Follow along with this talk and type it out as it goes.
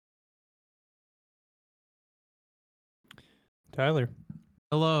Tyler,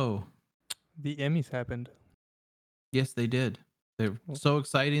 Hello. the Emmys happened. Yes, they did. They're Oh, so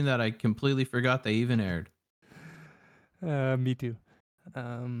exciting that I completely forgot they even aired. Me too.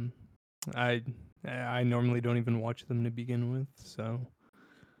 Um, I I normally don't even watch them to begin with, so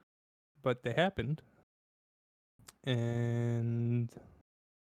but they happened, and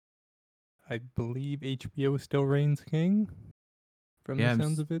I believe HBO still reigns king, from the Yeah,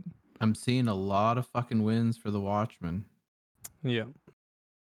 sounds of it. I'm seeing a lot of fucking wins for The Watchmen Yeah,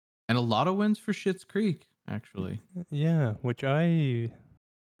 and a lot of wins for Schitt's Creek, actually. yeah. Which I'm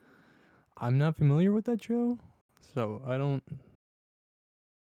not familiar with that show, so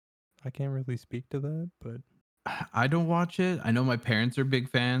I can't really speak to that. But I don't watch it. I know my parents are big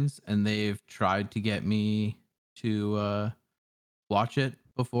fans and they've tried to get me to watch it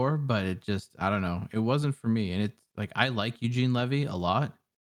before, but it just I don't know. It wasn't for me. And it's like I like Eugene Levy a lot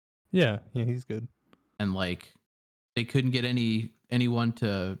yeah, he's good. and like they couldn't get anyone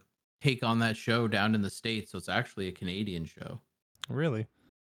to take on that show down in the States, so it's actually a Canadian show. Really?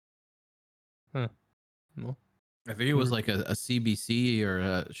 Huh. Well, I think it was weird. like a CBC or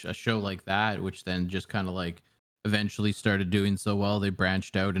a show like that, which then just kind of like eventually started doing so well. They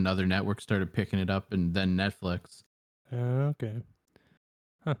branched out and other networks started picking it up and then Netflix. Okay.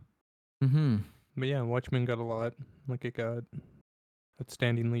 Huh. Mm-hmm. But yeah, Watchmen got a lot. Like it got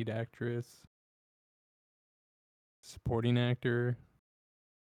outstanding lead actress, supporting actor.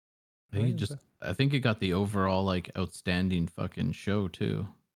 I think it Right? just, I think it got the overall like outstanding fucking show too.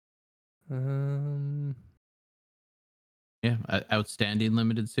 Um, Yeah, outstanding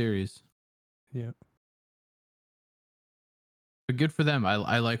limited series. yeah, But good for them.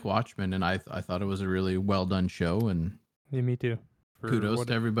 I like Watchmen and I thought it was a really well done show and yeah, me too. For kudos what?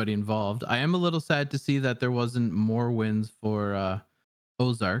 to everybody involved. I am a little sad to see that there wasn't more wins for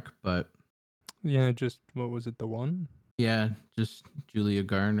Ozark, but Yeah, just what was it? The one? yeah, just Julia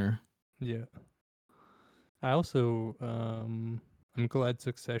Garner. Yeah. I also I'm glad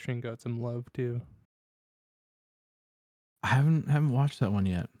Succession got some love too. I haven't watched that one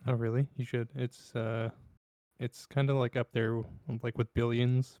yet. Oh really? You should. It's kind of like up there, like with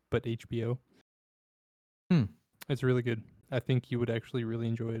Billions, but HBO. Hmm. It's really good. I think you would actually really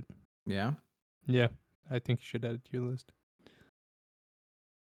enjoy it. Yeah. Yeah, I think you should add it to your list.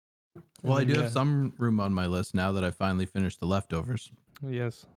 Well, And I then do have yeah, some room on my list now that I finally finished The Leftovers.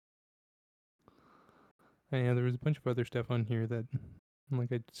 yes, and yeah. There was a bunch of other stuff on here that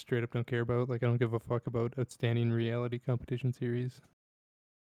like I straight up don't care about. Like I don't give a fuck about outstanding reality competition series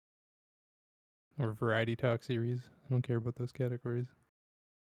or variety talk series. I don't care about those categories.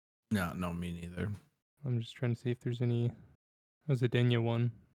 No, no, me neither. I'm just trying to see if there's any. Was it Denya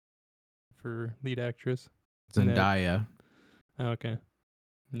one for lead actress? And that Zendaya. okay.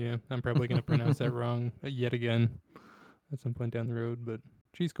 Yeah, I'm probably gonna pronounce that wrong yet again at some point down the road, but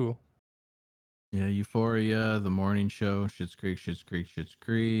she's cool. Yeah, Euphoria, The Morning Show, Schitt's Creek, Schitt's Creek, Schitt's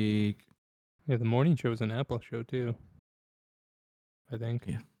Creek. Yeah, the morning show is an Apple show too, I think.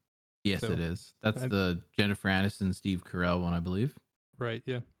 Yeah. Yes, it So, is. That's I, the Jennifer Aniston, Steve Carell one, I believe. right,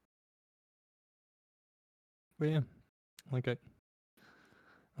 yeah. But yeah, like I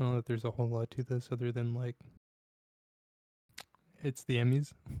don't know that there's a whole lot to this other than like it's the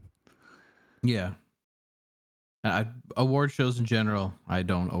Emmys. Yeah. Award shows in general, I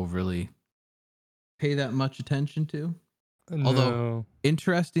don't overly pay that much attention to. Although, No.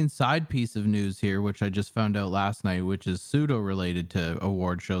 interesting side piece of news here, which I just found out last night, which is pseudo related to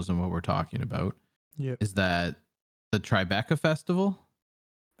award shows and what we're talking about, Yep. is that the Tribeca Festival,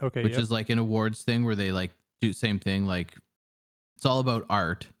 Okay. which Yep. is like an awards thing where they like do same thing, like it's all about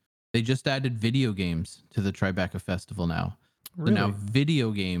art. They just added video games to the Tribeca Festival now. So now Really?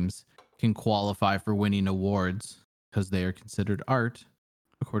 video games can qualify for winning awards because they are considered art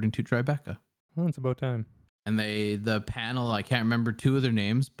according to Tribeca. Well, it's about time. And the panel, I can't remember two of their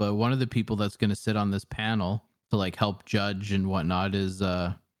names, but one of the people that's going to sit on this panel to like help judge and whatnot is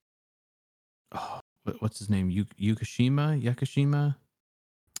what's his name, Yakashima,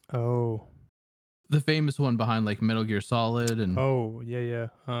 Oh. the famous one behind like Metal Gear Solid. And Oh. Yeah. Yeah.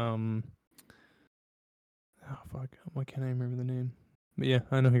 Oh fuck. Why can't I remember the name? But yeah,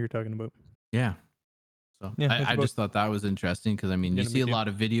 I know who you're talking about. yeah, so Yeah, it's I about. just thought that was interesting because I mean you Yeah, me see a too. lot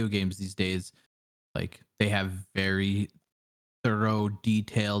of video games these days, like they have very thorough,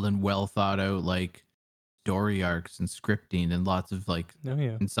 detailed, and well thought out like story arcs and scripting and lots of like Oh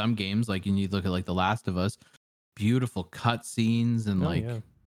yeah. in some games like and you look at like The Last of Us, beautiful cut scenes and Oh yeah. like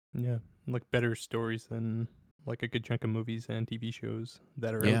Yeah. Like better stories than like a good chunk of movies and TV shows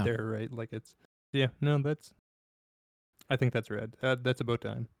that are out yeah. there, right? Like it's. Yeah. No, that's. I think that's rad. That's about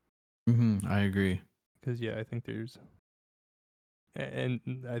time. I agree. Because yeah, I think there's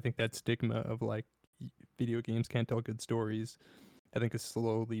And I think that stigma of like video games can't tell good stories, I think is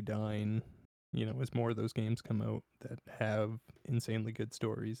slowly dying. As more of those games come out that have insanely good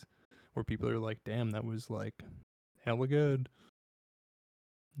stories, where people are like, "Damn, that was like hella good."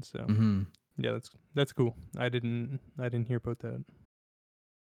 So Mm-hmm. yeah, that's cool. I didn't hear about that.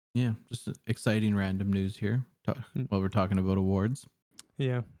 Yeah, just exciting random news here Mm, while we're talking about awards.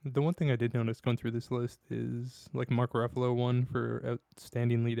 Yeah, the one thing I did notice going through this list is like Mark Ruffalo won for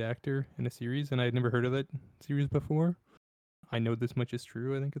outstanding lead actor in a series, and I had never heard of that series before. I Know This Much Is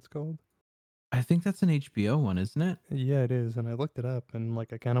True, I think it's called. I think that's an HBO one, isn't it? Yeah, it is, and I looked it up, and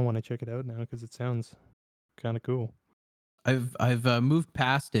like I kind of want to check it out now because it sounds kind of cool. I've moved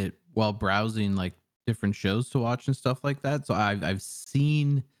past it while browsing like different shows to watch and stuff like that. So I've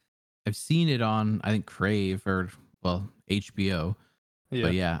seen it on I think Crave or well HBO.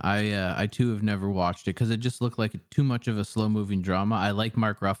 But Yeah, yeah, I too have never watched it because it just looked like too much of a slow moving drama. I like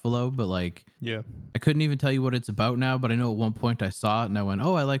Mark Ruffalo, but like yeah, I couldn't even tell you what it's about now. But I know at one point I saw it and I went,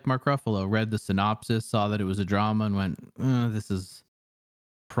 "Oh, I like Mark Ruffalo." Read the synopsis, saw that it was a drama, and went, "This is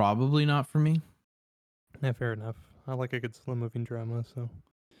probably not for me." yeah. Fair enough. I like a good slow moving drama, so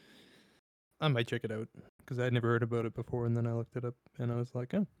I might check it out because I'd never heard about it before, and then I looked it up, and I was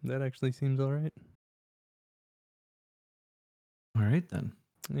like, oh, that actually seems all right. All right then.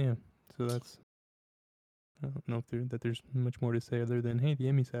 Yeah. So that's I don't know if there's much more to say other than hey, the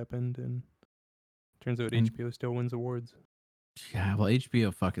Emmys happened, and turns out And HBO still wins awards. yeah, well,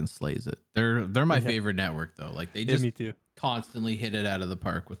 HBO fucking slays it. They're my Yeah, favorite network though. Like they yeah, just me too. constantly hit it out of the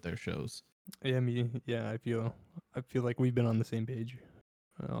park with their shows. Yeah, yeah. I feel like we've been on the same page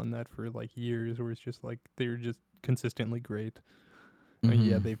on that for like years, where it's just like they're just consistently great. I mean,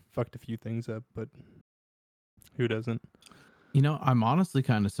 yeah, Mm-hmm. they fucked a few things up, but who doesn't? You know, I'm honestly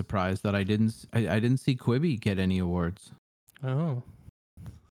kind of surprised that I didn't see Quibi get any awards. Oh,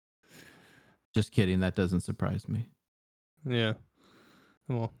 Just kidding. That doesn't surprise me. yeah.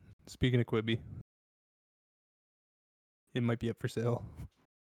 Well, speaking of Quibi, it might be up for sale.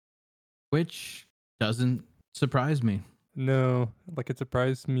 Which doesn't surprise me. No, like it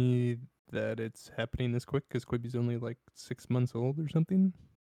surprised me that it's happening this quick because Quibi's only like 6 months old or something.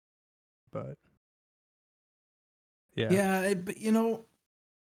 But yeah, Yeah, but you know,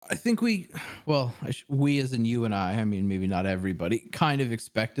 I think well, we as in you and I mean, maybe not everybody, kind of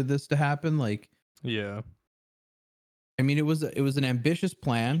expected this to happen. Like, yeah, I mean, it was an ambitious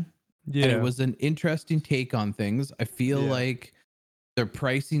plan, and it yeah, was an interesting take on things. I feel yeah. like their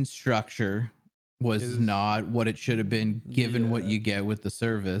pricing structure was Is not what it should have been, given what yeah, you get with the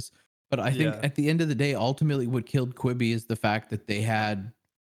service. But I think yeah, at the end of the day, ultimately, what killed Quibi is the fact that they had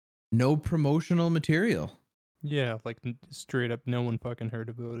no promotional material. yeah. Like straight up, no one fucking heard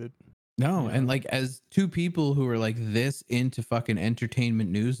about it. No, You and know? like as two people who are like this into fucking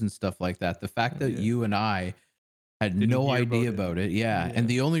entertainment news and stuff like that, the fact that Yeah. you and I had Didn't no hear idea about it. about it, yeah. And Yeah.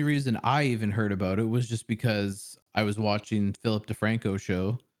 the only reason I even heard about it was just because I was watching Philip DeFranco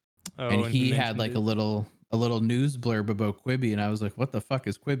show, and Oh, and he he had mentioned like a it. little news blurb about Quibi, and I was like, "What the fuck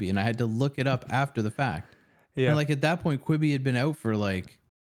is Quibi?" And I had to look it up after the fact. And Yeah. like at that point, Quibi had been out for like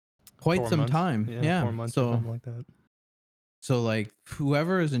quite 4 some months. time, Yeah, yeah. 4 months or So something like that. so like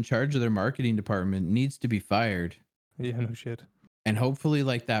whoever is in charge of their marketing department needs to be fired, Yeah, no shit. and hopefully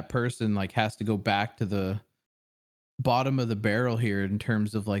like that person like has to go back to the bottom of the barrel here in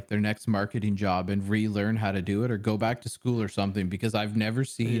terms of like their next marketing job and relearn how to do it or go back to school or something, because I've never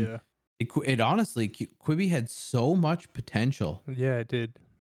seen Yeah. it honestly. Quibi had so much potential, Yeah, it did.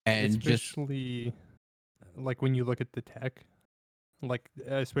 and just Especially like when you look at the tech, like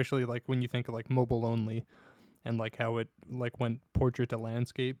especially like when you think of like mobile only and like how it like went portrait to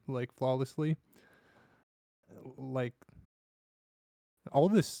landscape like flawlessly. Like all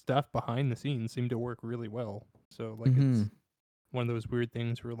this stuff behind the scenes seemed to work really well. So like it's mhm. one of those weird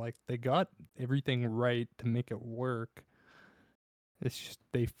things where like they got everything right to make it work. It's just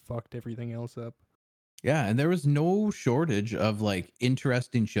they fucked everything else up. Yeah, and there was no shortage of like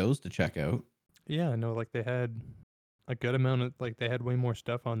interesting shows to check out. Yeah, no, like they had a good amount of like they had way more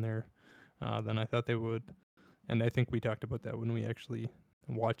stuff on there than I thought they would, and I think we talked about that when we actually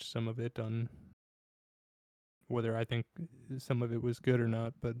watched some of it on whether I think some of it was good or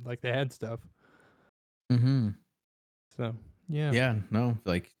not. But like they had stuff, Mhm. so yeah, Yeah, no,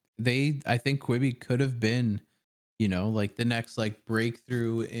 like I think Quibi could have been, like the next like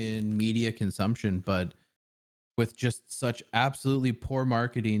breakthrough in media consumption, but with just such absolutely poor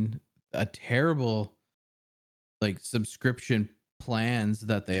marketing, a terrible like subscription plans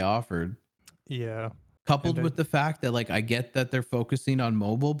that they offered. yeah. coupled And with the fact that like I get that they're focusing on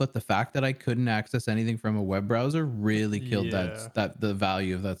mobile, but the fact that I couldn't access anything from a web browser really killed yeah, that the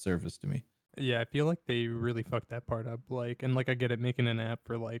value of that service to me. yeah, I feel like they really fucked that part up. Like, and like I get it, making an app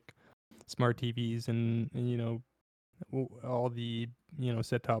for like smart TVs and all the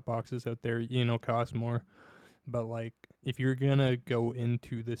set top boxes out there cost more. But like, if you're gonna go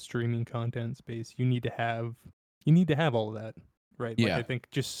into the streaming content space, you need to have all of that, right? Like, I Yeah. think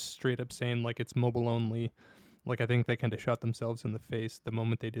just straight up saying like it's mobile only, like I think they kind of shot themselves in the face the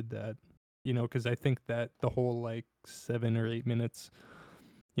moment they did that. Because I think that the whole like 7 or 8 minutes,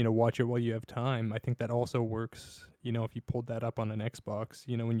 watch it while you have time. I think that also works. If you pulled that up on an Xbox,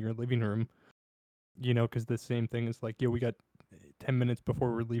 in your living room, because the same thing is like, we got 10 minutes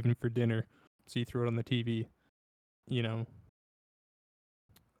before we're leaving for dinner, so you throw it on the TV, you know,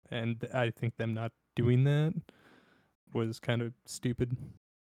 and I think them not doing that was kind of stupid.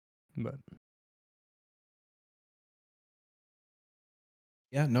 But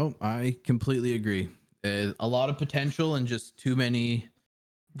Yeah, no, I completely agree. A lot of potential and just too many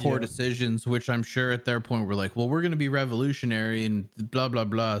poor yeah, decisions, which I'm sure at their point were like, well, we're going to be revolutionary and blah, blah,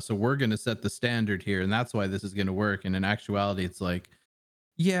 blah. So we're going to set the standard here. And that's why this is going to work. And in actuality, it's like,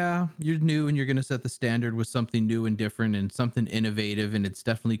 yeah, you're new and you're going to set the standard with something new and different and something innovative. And it's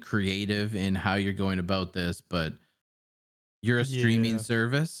definitely creative in how you're going about this. But you're a streaming yeah,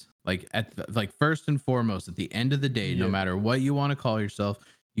 service. Like like first and foremost, at the end of the day, no yeah, matter what you want to call yourself,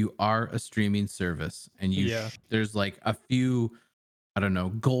 you are a streaming service, and yeah, there's like a few, I don't know,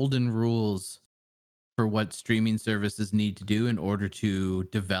 golden rules for what streaming services need to do in order to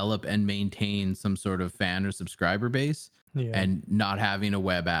develop and maintain some sort of fan or subscriber base, yeah, and not having a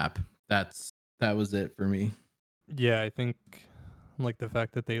web app. That was it for me. yeah. I think like the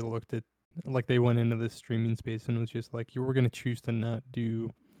fact that they looked at, like, they went into this streaming space and was just like, you were gonna choose to not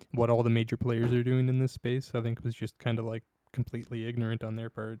do what all the major players are doing in this space. I think was just kind of like completely ignorant on their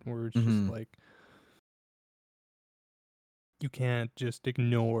part, where it's just Hmm. like, you can't just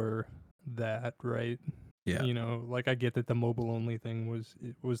ignore that, right? Yeah. Like, I get that the mobile only thing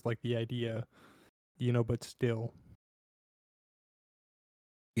was like the idea, but still,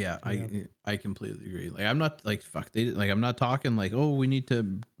 Yeah, yeah. I completely agree. Like I'm not like fuck they like I'm not talking like, oh, we need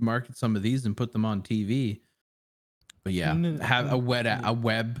to market some of these and put them on TV. But yeah, have Yeah, a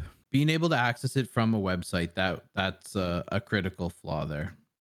web, being able to access it from a website, that's a critical flaw there.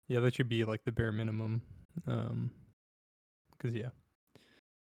 yeah, that should be like the bare minimum. Cause yeah,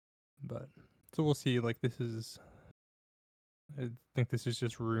 but so we'll see. Like, I think this is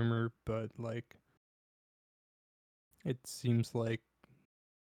just rumor, but like, it seems like,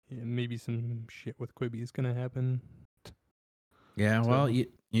 yeah, maybe some shit with Quibi is gonna happen. Yeah, well, So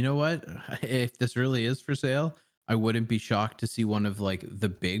you know what? If this really is for sale, I wouldn't be shocked to see one of like the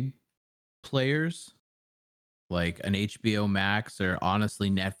big players like an HBO Max or honestly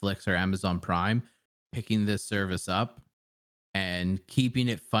Netflix or Amazon Prime picking this service up and keeping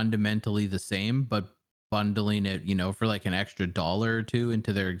it fundamentally the same, but bundling it, for like an extra dollar or two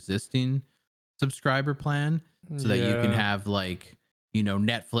into their existing subscriber plan so that you can yeah, have like,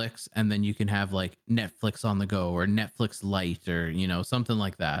 Netflix and then you can have like Netflix on the go or Netflix Lite or, something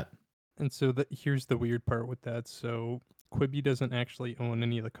like that. and so here's the weird part with that. So Quibi doesn't actually own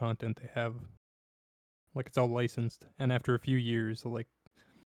any of the content they have. Like, it's all licensed, and after a few years, like,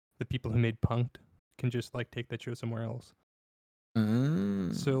 the people who made Punked can just like take that show somewhere else.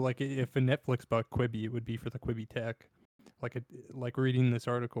 Mm. So like, if a Netflix bought Quibi, it would be for the Quibi tech. Like reading this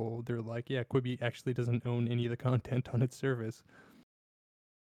article, they're like, yeah, Quibi actually doesn't own any of the content on its service.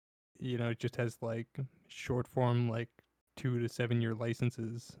 It just has like short form, like 2 to 7 year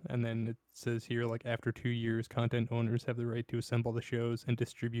licenses, and then it says here, like, after 2 years, content owners have the right to assemble the shows and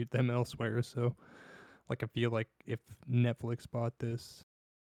distribute them elsewhere. So like, I feel like if Netflix bought this,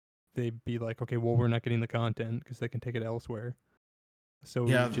 they'd be like, okay, well, we're not getting the content because they can take it elsewhere. So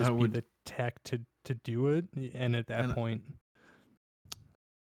it Yeah, would that just be would. the tech to do it. And at that And point,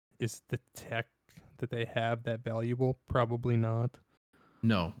 is the tech that they have that valuable? Probably not.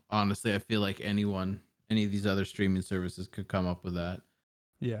 no, honestly, I feel like any of these other streaming services could come up with that.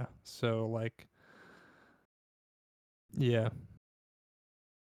 Yeah. So like, yeah,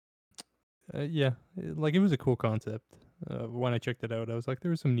 yeah. Like, it was a cool concept. When I checked it out, I was like,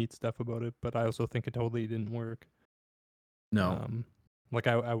 there was some neat stuff about it, but I also think it totally didn't work. No. Um, like,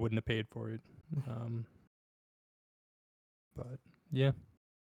 I wouldn't have paid for it. Um, but yeah,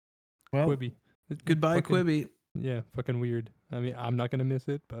 Well, Quibi. goodbye, Fucking, Quibi. yeah, fucking weird. I mean, I'm not gonna miss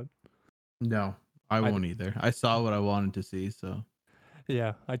it, but No, I I won't either. I saw what I wanted to see, so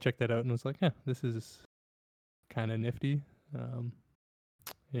yeah, I checked that out and was like, yeah, this is kind of nifty. Um,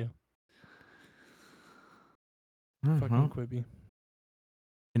 yeah. Fucking Quibi.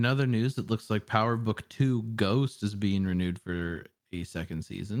 In other news, it looks like Power Book 2 Ghost is being renewed for a second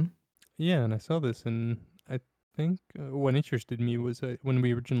season. Yeah, and I saw this, and I think what interested me was when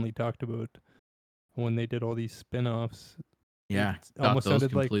we originally talked about when they did all these spin-offs. Yeah, It got almost those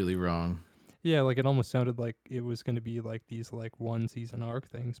sounded like, completely wrong. yeah, like it almost sounded like it was going to be like these like one season arc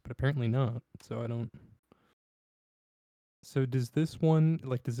things, but apparently not. So I don't. So does this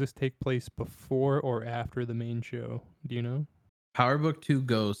take place before or after the main show? Do you know? Power Book 2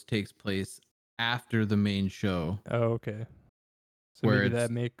 Ghost takes place after the main show, Oh, okay. So where maybe it's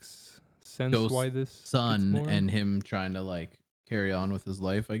that makes sense Ghost's why this gets son more. and him trying to like carry on with his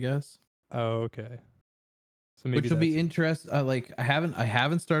life, I guess. Oh, okay. So maybe Which will be that's interesting. I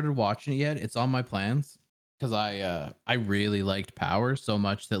haven't started watching it yet. It's on my plans because I really liked Power so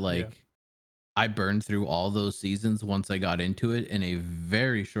much that yeah. like I burned through all those seasons once I got into it in a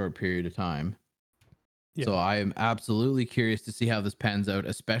very short period of time. Yeah. So I am absolutely curious to see how this pans out,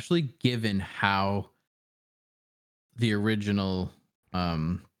 especially given how the original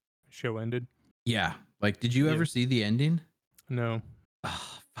Show ended. yeah, like did you Yeah. ever see the ending? No.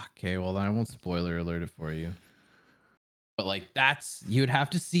 Oh, fuck. Okay, well then I won't spoiler alert it for you. But like you'd have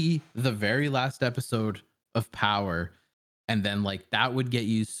to see the very last episode of Power, and then like that would get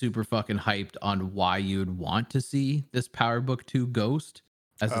you super fucking hyped on why you'd want to see this Power Book 2 Ghost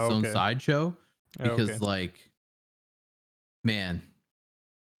as Oh, its own okay. sideshow. Oh, okay. Because like, man,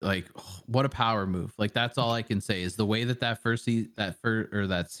 like what a power move. Like that's all I can say is the way that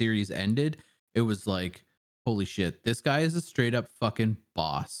that series ended. It was like, holy shit, this guy is a straight up fucking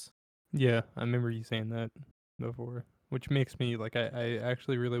boss. Yeah, I remember you saying that before, which makes me like I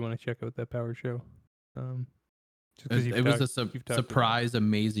actually really want to check out that Power show. Just because It was a you've talked about it. surprise,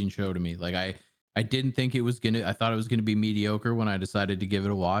 amazing show to me. Like I didn't think it was gonna. I thought it was gonna be mediocre when I decided to give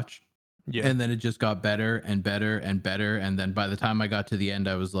it a watch, Yeah. and then it just got better and better and better. And then by the time I got to the end,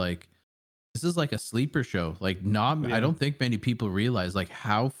 I was like, this is like a sleeper show. Like not, I Yeah. don't think many people realize like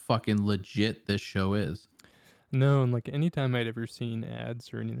how fucking legit this show is. No, and like anytime I'd ever seen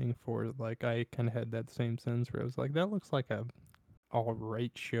ads or anything for it, like I kind of had that same sense where I was like, that looks like a all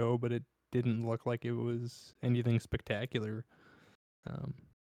right show, but it didn't look like it was anything spectacular. Um,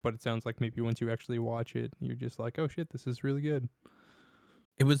 but it sounds like maybe once you actually watch it, you're just like, oh shit, this is really good.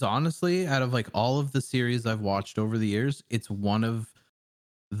 It was honestly out of like all of the series I've watched over the years, it's one of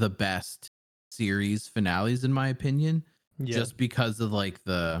the best series finales in my opinion, Yeah. just because of like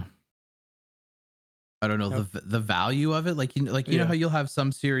the I don't know How- the value of it. Like you know yeah. how you'll have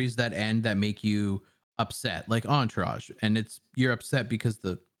some series that end that make you upset, like Entourage, and you're upset because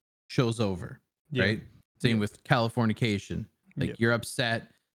the show's over, Yeah. right? Same Yeah. with Californication. Yeah. Like you're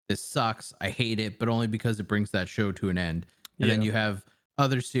upset, this sucks, I hate it, but only because it brings that show to an end. And then Yeah. you have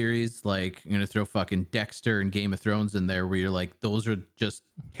other series like I'm gonna throw fucking Dexter and Game of Thrones in there, where you're like, those are just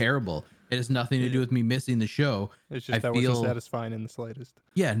terrible. It has nothing to do Yeah. with me missing the show. It's I just that wasn't feel satisfying in the slightest.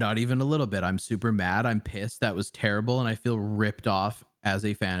 yeah, not even a little bit. I'm super mad. I'm pissed. That was terrible. And I feel ripped off as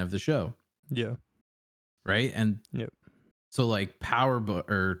a fan of the show. Yeah. Right. And Yep. so, like,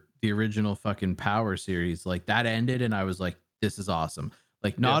 or the original fucking Power series, like that ended. And I was like, this is awesome.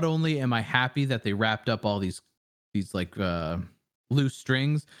 Like, Yeah. not only am I happy that they wrapped up all these like, loose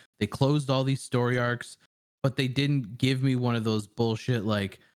strings, they closed all these story arcs, but they didn't give me one of those bullshit,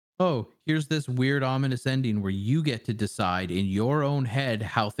 like, oh, here's this weird ominous ending where you get to decide in your own head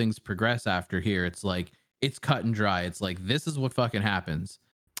how things progress after here. It's like it's cut and dry. It's like this is what fucking happens.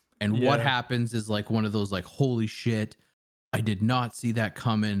 And what Yeah. happens is like one of those like holy shit, I did not see that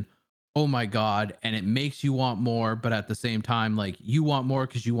coming. Oh my god, and it makes you want more, but at the same time like you want more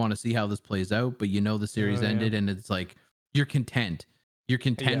cuz you want to see how this plays out, but you know the series Oh, yeah. ended and it's like you're content. You're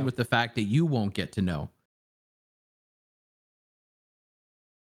content Yeah. with the fact that you won't get to know.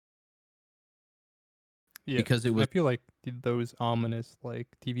 Yeah. Because it was I feel like those ominous like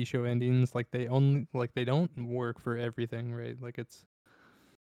TV show endings, like they don't work for everything, right? Like it's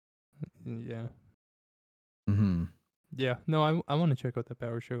yeah. mhm. Yeah. No, I want to check out that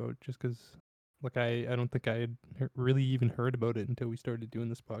Power show out just because like I don't think I had really even heard about it until we started doing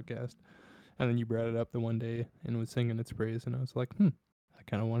this podcast. And then you brought it up the one day and was singing its praise and I was like, I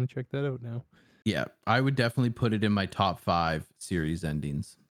kind of want to check that out now. Yeah, I would definitely put it in my top 5 series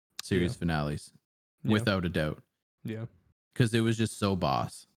endings, series Yeah. finales, Yeah. without a doubt, Yeah. because it was just so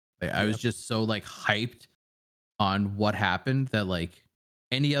boss. Like, I Yeah. was just so like hyped on what happened that like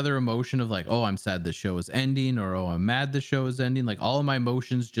any other emotion of like, oh, I'm sad the show is ending, or oh, I'm mad the show is ending, like all of my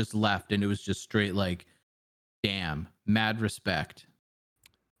emotions just left, and it was just straight like, damn, mad respect.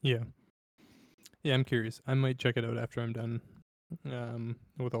 Yeah. Yeah, I'm curious. I might check it out after I'm done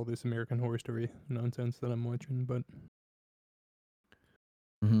with all this American Horror Story nonsense that I'm watching. But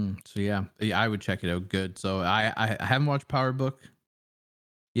So yeah, I would check it out. Good. So I haven't watched Power Book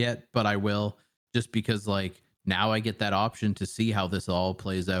yet, but I will, just because like now I get that option to see how this all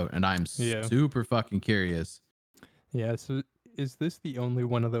plays out, and I'm yeah, super fucking curious. yeah. So is this the only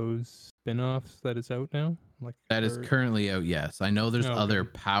one of those spin-offs that is out now? Like, That is or currently out. Yes, I know there's oh, other okay.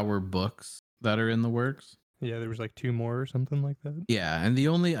 Power Books that are in the works. Yeah, there was like 2 more or something like that. Yeah,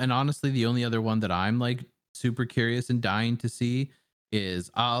 and honestly, the only other one that I'm like super curious and dying to see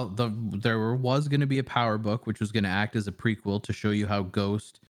is there was going to be a Power Book which was going to act as a prequel to show you how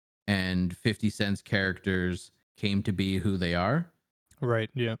Ghost and 50 Cent's characters came to be who they are. Right.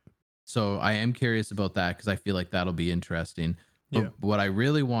 Yeah. So I am curious about that because I feel like that'll be interesting. Yeah. But what I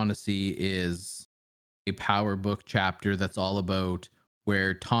really want to see is a Power Book chapter that's all about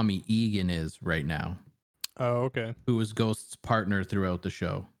where Tommy Egan is right now, Oh, okay. who was Ghost's partner throughout the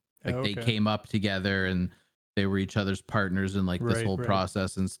show. Oh, Like they okay. came up together and they were each other's partners in like this Right. whole Right.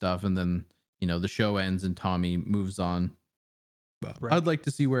 process and stuff. And then, the show ends and Tommy moves on. Right. I'd like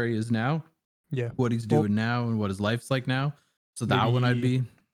to see where he is now, Yeah. what he's Well, doing now, and what his life's like now. So that one I'd maybe be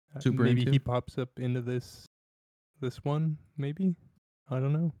super maybe into. he pops up into this one. Maybe. I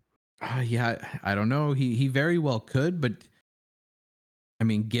don't know. Yeah, I don't know. He very well could, but I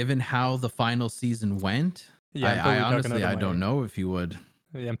mean, given how the final season went, Yeah, I'm I totally talking out honestly of I my. don't know if he would.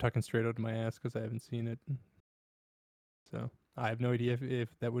 Yeah, I'm talking straight out of my ass because I haven't seen it. So I have no idea if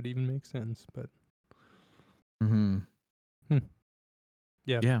that would even make sense. But Mm-hmm.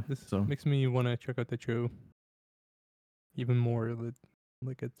 yeah, Yeah. this So makes me want to check out the show even more.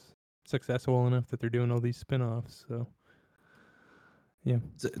 Like it's successful enough that they're doing all these spin-offs. So yeah,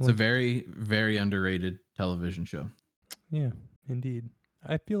 it's a very very underrated television show. yeah, indeed.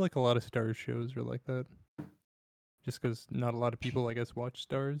 I feel like a lot of Stars shows are like that. Just because not a lot of people, I guess, watch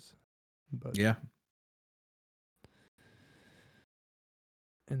Stars. But Yeah.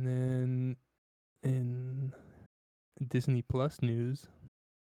 and then in Disney Plus news,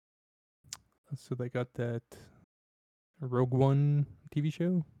 so they got that Rogue One TV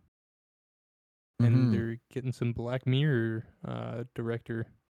show, and Mm-hmm. they're getting some Black Mirror director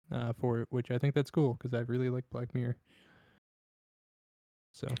for it, which I think that's cool because I really like Black Mirror.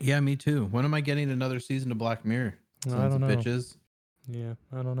 So Yeah, me too. When am I getting another season of Black Mirror? I Sons don't of know. bitches. Yeah,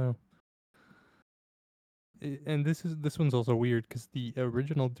 I don't know. And this one's also weird because the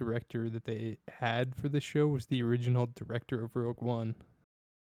original director that they had for this show was the original director of Rogue One,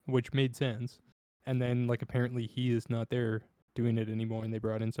 which made sense. And then like apparently he is not there doing it anymore, and they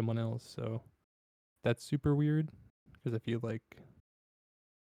brought in someone else. So that's super weird because I feel like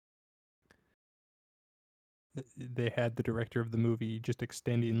they had the director of the movie just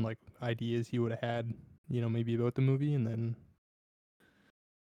extending like ideas he would have had, maybe about the movie, and then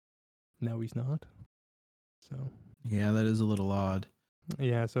now he's not. So Yeah, that is a little odd.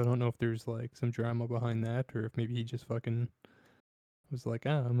 yeah, so I don't know if there's like some drama behind that, or if maybe he just fucking was like,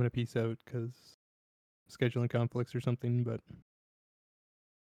 I'm gonna peace out because scheduling conflicts or something. But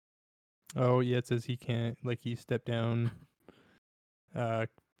oh yeah, it says he can't, like, he stepped down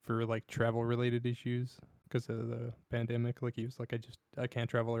for like travel related issues because of the pandemic. Like he was like, I can't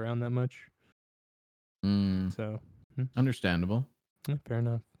travel around that much. So Understandable. yeah, fair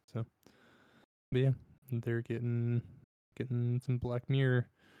enough. So but yeah, they're getting some Black Mirror.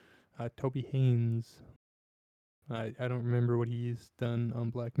 Toby Haynes. I don't remember what he's done on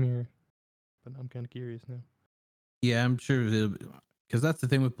Black Mirror, but I'm kind of curious now. Yeah, I'm sure because that's the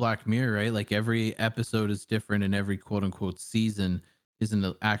thing with Black Mirror, right? Like every episode is different, and every quote unquote season isn't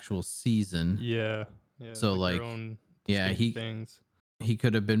an actual season. Yeah, So like their like, own yeah, distinct things. he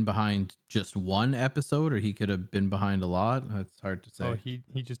could have been behind just one episode, or he could have been behind a lot. That's hard to say. Oh, he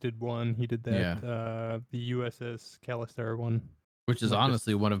just did one. He did that. Yeah. The USS Callister one. Which is Like this.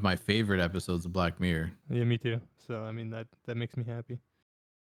 honestly one of my favorite episodes of Black Mirror. Yeah, me too. So I mean that makes me happy.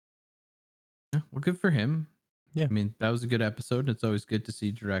 Yeah, well, good for him. Yeah. I mean, that was a good episode. It's always good to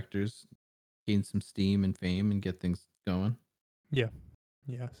see directors gain some steam and fame and get things going. Yeah.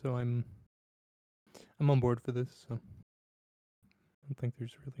 Yeah. So I'm on board for this. So I don't think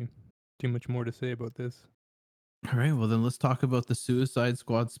there's really too much more to say about this. All right. Well, then let's talk about the Suicide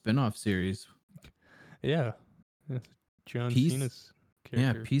Squad spin-off series. Yeah. John Cena's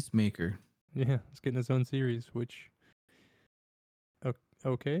character. Yeah, Peacemaker. Yeah, it's getting his own series, which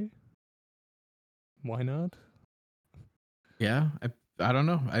okay. Why not? Yeah, I don't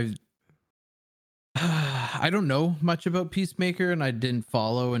know. I don't know much about Peacemaker, and I didn't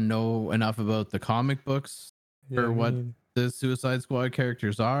follow and know enough about the comic books or what the Suicide Squad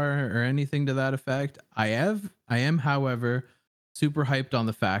characters are or anything to that effect. I am, however, super hyped on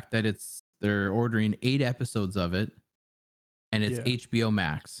the fact that they're ordering 8 episodes of it, and it's Yeah. HBO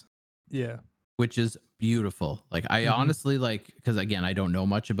Max, Yeah. which is beautiful. Like I honestly like, because again, I don't know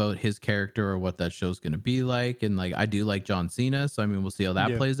much about his character or what that show's going to be like, and like I do like John Cena, so I mean we'll see how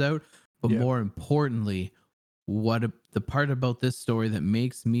that Yeah. plays out. But Yeah. more importantly, the part about this story that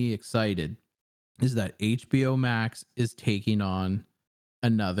makes me excited is that HBO Max is taking on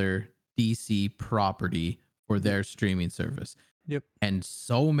another DC property for their streaming service. Yep. And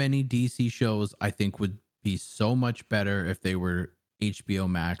so many DC shows I think would be so much better if they were HBO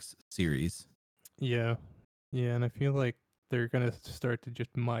Max series. Yeah. Yeah, and I feel like they're gonna start to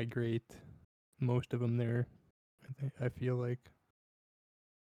just migrate most of them there. I feel like.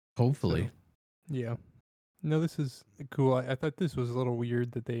 Hopefully. So, yeah. No, this is cool. I thought this was a little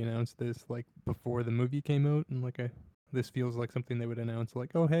weird that they announced this like before the movie came out, and like this feels like something they would announce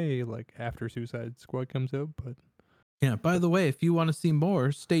like, oh hey, like after Suicide Squad comes out. But Yeah, by the way, if you want to see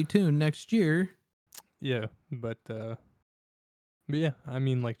more, stay tuned next year. yeah, but yeah, I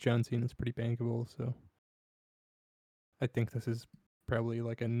mean like John Cena's pretty bankable, so I think this is probably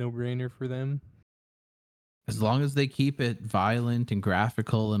like a no-brainer for them. As long as they keep it violent and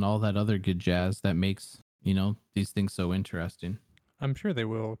graphical and all that other good jazz that makes, these things so interesting. I'm sure they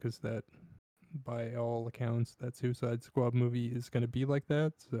will, because that, by all accounts, that Suicide Squad movie is going to be like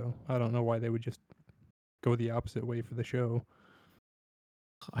that. So I don't know why they would just go the opposite way for the show.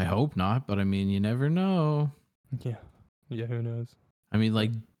 I hope not, but I mean, you never know. Yeah, yeah, who knows? I mean,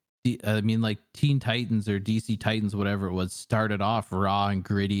 like, like Teen Titans or DC Titans, whatever it was, started off raw and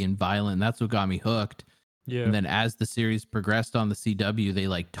gritty and violent. And that's what got me hooked. Yeah, And then as the series progressed on the CW, they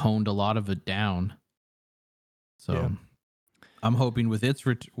like toned a lot of it down. So yeah. I'm hoping with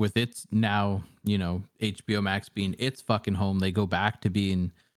its now, HBO Max being its fucking home, they go back to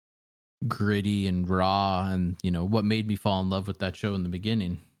being gritty and raw and, what made me fall in love with that show in the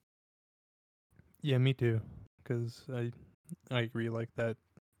beginning. Yeah, me too. Because I agree. Like that,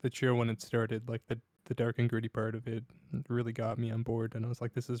 the show when it started, like the dark and gritty part of it really got me on board, and I was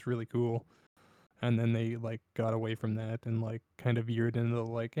like, this is really cool. And then they like got away from that and like kind of veered into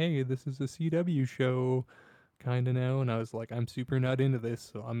like, hey, this is a CW show, kind of now. And I was like, I'm super not into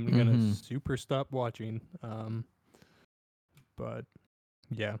this, so I'm gonna super stop watching. But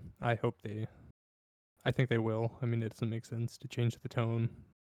yeah, I think they will. I mean, it doesn't make sense to change the tone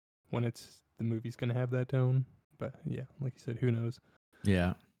when the movie's gonna have that tone. But yeah, like you said, who knows?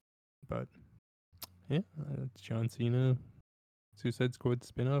 Yeah. But yeah, it's John Cena, Suicide Squad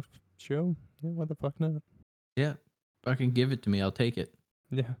spin-off show. Yeah, why the fuck not? Yeah. Fucking give it to me. I'll take it.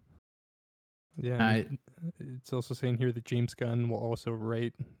 Yeah. Yeah, it's also saying here that James Gunn will also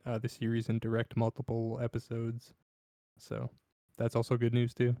write the series and direct multiple episodes. So that's also good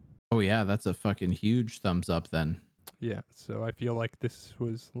news too. Oh yeah, that's a fucking huge thumbs up then. Yeah, so I feel like this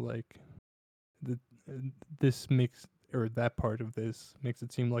was like this makes, or that part of this makes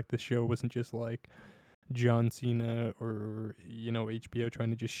it seem like the show wasn't just like John Cena or HBO trying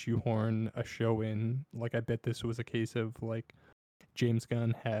to just shoehorn a show in. Like I bet this was a case of like James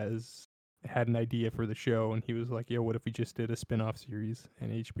Gunn had an idea for the show and he was like, yo, what if we just did a spin-off series?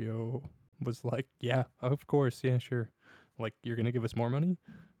 And HBO was like, yeah, of course, yeah, sure. Like, you're gonna give us more money?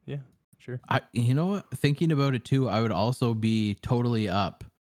 Yeah, sure. Thinking about it too, I would also be totally up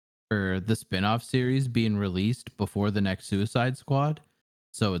for the spin-off series being released before the next Suicide Squad.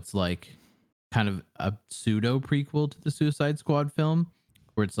 So it's like kind of a pseudo prequel to the Suicide Squad film,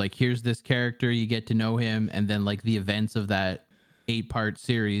 where it's like, here's this character, you get to know him, and then like the events of that 8-part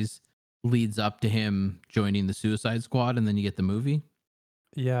series leads up to him joining the Suicide Squad, and then you get the movie.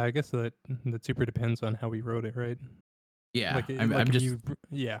 Yeah, I guess that super depends on how we wrote it, right? Yeah, like, I'm just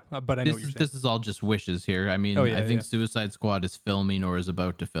but I know what you're saying. This is all just wishes here. I mean, I think Suicide Squad is filming or is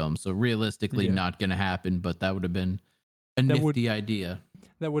about to film, so realistically, not going to happen. But that would have been a nifty idea.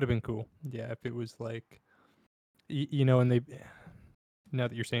 That would have been cool. Yeah, if it was like, and they. Now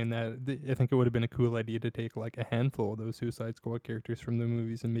that you're saying that, I think it would have been a cool idea to take like a handful of those Suicide Squad characters from the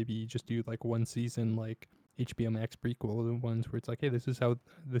movies and maybe just do like one season, like HBO Max prequel, the ones where it's like, hey, this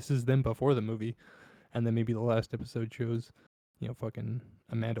is them before the movie, and then maybe the last episode shows, fucking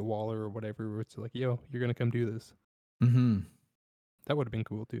Amanda Waller or whatever, where it's like, yo, you're gonna come do this. Mm-hmm. That would have been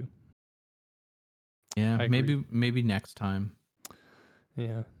cool too. Yeah, maybe next time.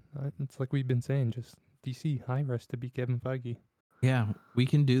 Yeah, it's like we've been saying, just DC high rest to be Kevin Feige. Yeah, we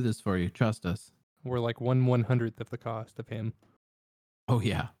can do this for you. Trust us. We're like 1/100th of the cost of him. Oh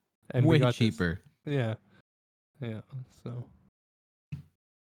yeah, and way cheaper. This. Yeah. So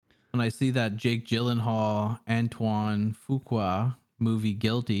when I see that Jake Gyllenhaal, Antoine Fuqua movie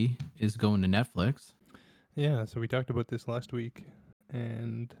Guilty is going to Netflix. Yeah, so we talked about this last week,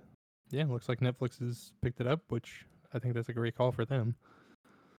 and yeah, looks like Netflix has picked it up, which I think that's a great call for them.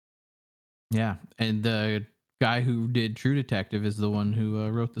 Yeah, and the guy who did True Detective is the one who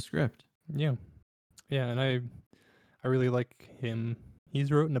wrote the script. Yeah, yeah, and I really like him.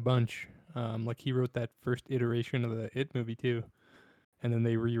 He's written a bunch. Like he wrote that first iteration of the It movie too, and then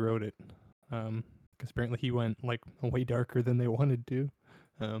they rewrote it. Because apparently he went like way darker than they wanted to.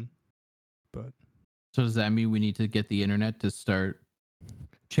 Um, but So does that mean we need to get the internet to start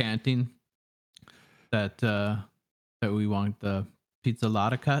chanting that we want the pizza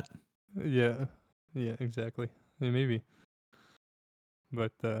lotta cut? yeah, yeah, exactly. Yeah, maybe.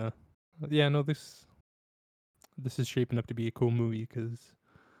 But yeah, no, this is shaping up to be a cool movie because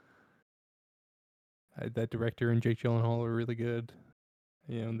that director and Jake Gyllenhaal are really good.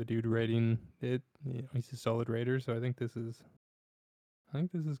 You know, and the dude writing it, he's a solid writer. So I think this is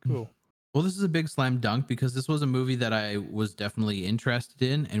cool. Well, this is a big slam dunk because this was a movie that I was definitely interested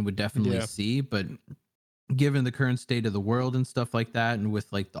in and would definitely Yeah, see, but given the current state of the world and stuff like that, and with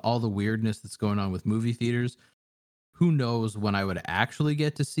like all the weirdness that's going on with movie theaters, who knows when I would actually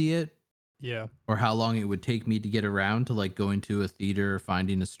get to see it yeah, or how long it would take me to get around to like going to a theater or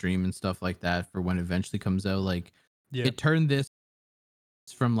finding a stream and stuff like that for when it eventually comes out. Like yeah, it turned this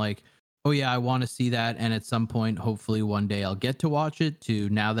from like, oh yeah, I want to see that, and at some point, hopefully one day I'll get to watch it, to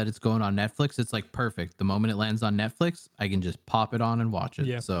now that it's going on Netflix, it's like perfect. The moment it lands on Netflix, I can just pop it on and watch it.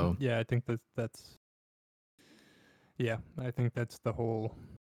 yeah, So yeah. I think that's yeah. I think that's the whole.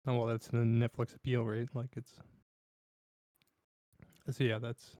 Oh, well, that's the Netflix appeal, right? Like it's. So yeah,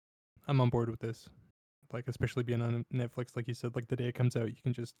 that's. I'm on board with this. Like especially being on Netflix, like you said, like the day it comes out, you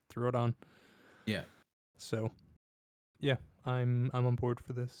can just throw it on. yeah, So yeah, I'm on board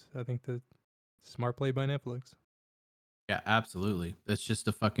for this. I think the smart play by Netflix. yeah, absolutely. That's just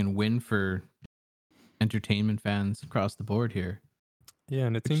a fucking win for entertainment fans across the board here. Yeah,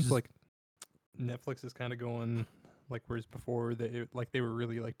 and it Which seems is like Netflix is kind of going like whereas before they were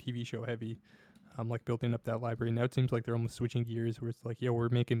really like TV show heavy, like building up that library. Now it seems like they're almost switching gears where it's like, yo, we're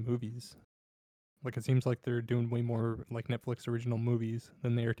making movies. Like it seems like they're doing way more like Netflix original movies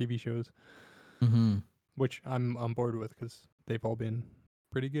than they are TV shows, mhm. which I'm on board with because they've all been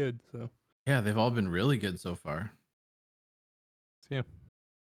pretty good. Yeah, they've all been really good so far. So yeah,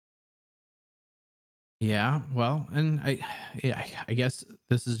 Yeah, well, and yeah, I guess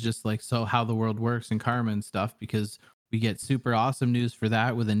this is just like so how the world works and karma and stuff, because we get super awesome news for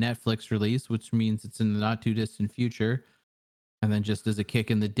that with a Netflix release, which means it's in the not too distant future. And then just as a kick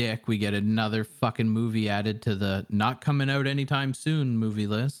in the dick, we get another fucking movie added to the not coming out anytime soon movie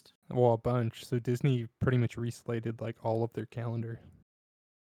list. well, a bunch. So Disney pretty much reslated like all of their calendar.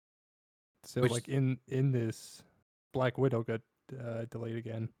 So Which like in this, Black Widow got delayed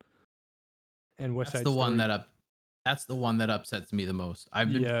again, and West that's Side the one Story. that's the one that upsets me the most.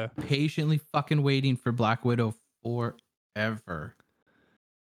 I've been Yeah, patiently fucking waiting for Black Widow forever.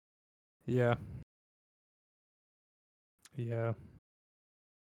 yeah, yeah.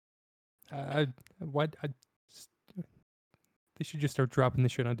 I what I s- they should just start dropping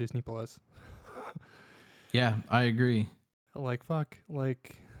this shit on Disney Plus. Yeah, I agree. Like fuck,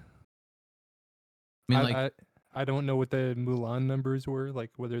 like I mean, I like, I I don't know what the Mulan numbers were,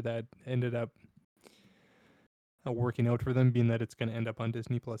 like whether that ended up working out for them, being that it's gonna end up on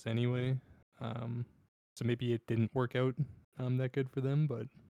Disney Plus anyway. Um, so maybe it didn't work out that good for them, but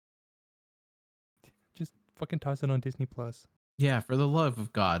just fucking toss it on Disney Plus. yeah, for the love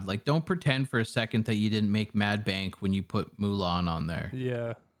of God, like, don't pretend for a second that you didn't make Mad Bank when you put Mulan on there.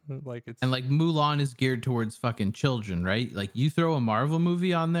 Yeah, like it's And like Mulan is geared towards fucking children, right? Like you throw a Marvel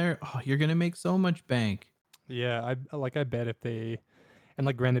movie on there, oh, you're gonna make so much bank. yeah. I bet if they and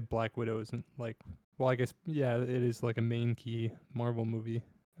like granted, Black Widow isn't like well, I guess yeah, it is like a main key Marvel movie.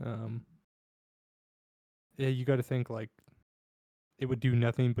 Um, yeah, you got to think like it would do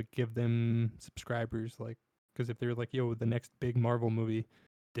nothing but give them subscribers, like because if they're like, yo, the next big Marvel movie,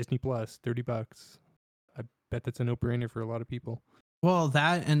 Disney Plus, $30. I bet that's a no brainer for a lot of people. Well,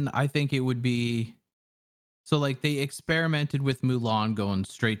 that, and I think it would be so like they experimented with Mulan going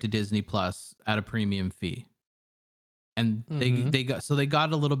straight to Disney Plus at a premium fee. And Mm-hmm. they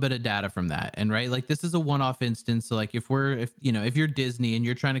got a little bit of data from that. And right, like this is a one-off instance. So like if you know, if you're Disney and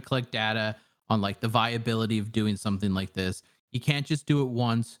you're trying to collect data on like the viability of doing something like this, you can't just do it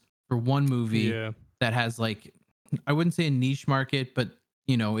once for one movie Yeah. that has like, I wouldn't say a niche market, but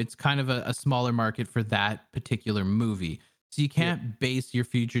you know, it's kind of a smaller market for that particular movie. So you Yep. can't base your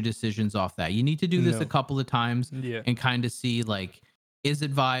future decisions off that. You need to do this a No. couple of times Yeah. and kind of see like, is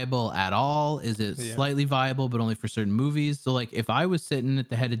it viable at all? Is it Yeah. slightly viable, but only for certain movies? So, like, if I was sitting at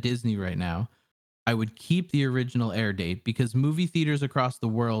the head of Disney right now, I would keep the original air date because movie theaters across the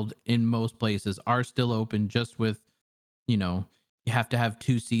world in most places are still open, just with, you know, you have to have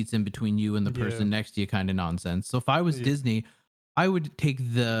 2 seats in between you and the Yeah. person next to you kind of nonsense. So if I was Yeah. Disney, I would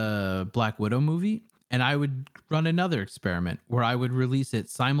take the Black Widow movie and I would run another experiment where I would release it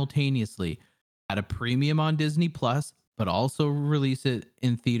simultaneously at a premium on Disney Plus, but also release it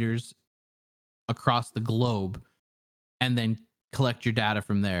in theaters across the globe, and then collect your data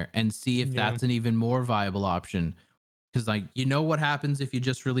from there and see if Yeah. that's an even more viable option. Because, like, you know what happens if you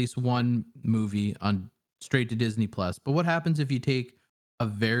just release one movie on straight to Disney Plus, but what happens if you take a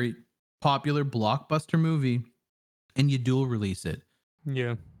very popular blockbuster movie and you dual release it?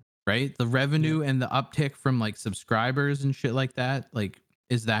 Yeah. Right, the revenue and the uptick from like subscribers and shit like that, like,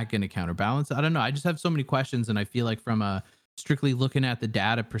 is that going to counterbalance? I don't know. I just have so many questions, and I feel like from a strictly looking at the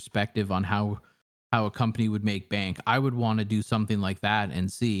data perspective on how a company would make bank, I would want to do something like that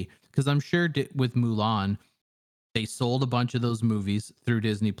and see, because I'm sure with Mulan, they sold a bunch of those movies through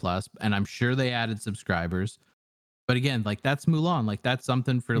Disney Plus, and I'm sure they added subscribers. But again, like, that's Mulan. Like, that's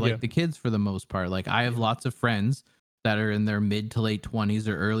something for Yeah. like the kids for the most part. Like, I have Yeah. lots of friends that are in their mid to late 20s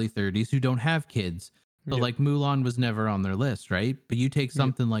or early 30s who don't have kids. So Yep. like Mulan was never on their list, right? But you take Yep.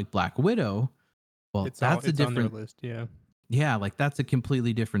 something like Black Widow, well, that's a It's on their different, list. Yeah. yeah, like that's a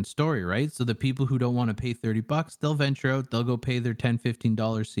completely different story, right? So the people who don't want to pay 30 bucks, they'll venture out, they'll go pay their $10,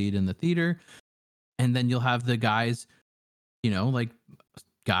 $15 seat in the theater. And then you'll have the guys, like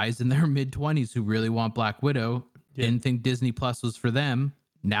guys in their mid 20s who really want Black Widow, Yeah. didn't think Disney Plus was for them.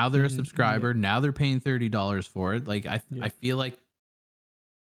 Now they're a Yeah. subscriber. Now they're paying $30 for it. Like, Yeah. I feel like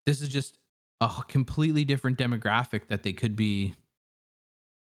this is just a completely different demographic that they could be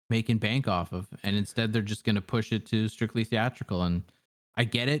making bank off of. And instead they're just going to push it to strictly theatrical. And I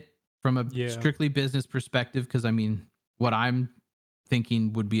get it from a Yeah. strictly business perspective, because I mean, what I'm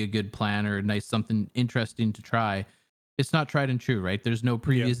thinking would be a good plan or a nice something interesting to try, it's not tried and true, right? There's no Yeah.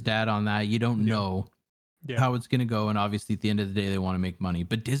 previous data on that. You don't Yeah. know Yeah. how it's going to go, and obviously at the end of the day they want to make money,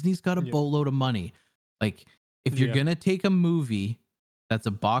 but Disney's got a Yeah. boatload of money. Like, if you're Yeah. going to take a movie that's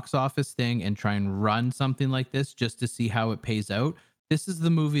a box office thing and try and run something like this just to see how it pays out, this is the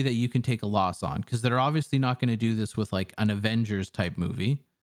movie that you can take a loss on, because they're obviously not going to do this with like an Avengers type movie.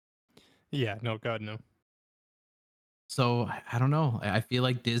 Yeah. No, God, no. So I don't know. I feel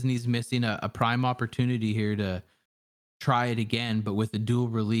like Disney's missing a prime opportunity here to try it again, but with a dual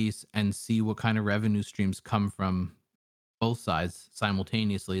release, and see what kind of revenue streams come from both sides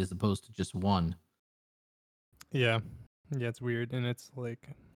simultaneously as opposed to just one. Yeah. Yeah. It's weird. And it's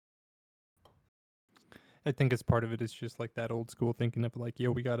like, I think as part of it is just like that old school thinking of like,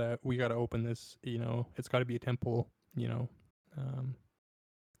 yo, we gotta open this, it's gotta be a temple, um,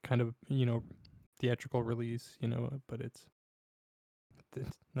 kind of, theatrical release, but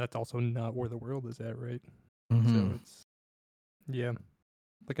that's also not where the world is at, right? So Mm-hmm. it's, yeah.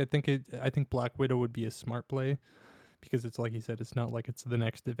 Like I think Black Widow would be a smart play because it's like you said, it's not like it's the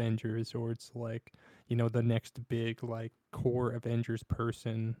next Avengers or it's like, the next big like core Avengers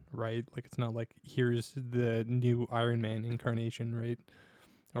person, right? Like it's not like here's the new Iron Man incarnation, right?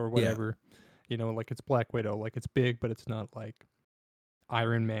 Or Yeah, whatever. Like it's Black Widow, like it's big, but it's not like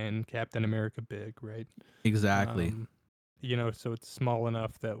Iron Man, Captain America big, right? exactly. Um, so it's small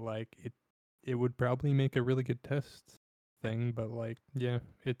enough that like it would probably make a really good test thing, but like yeah,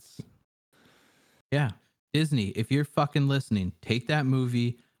 it's Yeah. Disney, if you're fucking listening, take that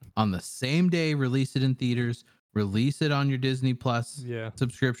movie on the same day, release it in theaters, release it on your Disney Plus yeah,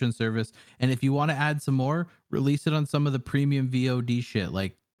 subscription service. And if you want to add some more, release it on some of the premium VOD shit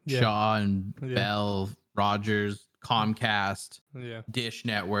like yeah, Shaw and yeah, Bell, Rogers, Comcast, yeah. Dish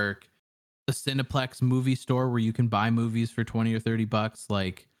Network, the Cineplex movie store where you can buy movies for 20 or 30 bucks.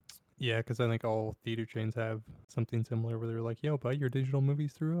 Like, Yeah, because I think all theater chains have something similar where they're like, "Yo, buy your digital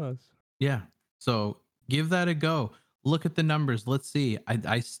movies through us." yeah. So give that a go. Look at the numbers. Let's see.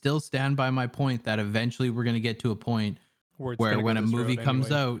 I still stand by my point that eventually we're going to get to a point Where it's where gonna go when a this movie route comes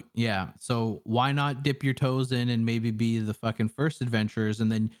anyway. out, yeah. So why not dip your toes in and maybe be the fucking first adventurers,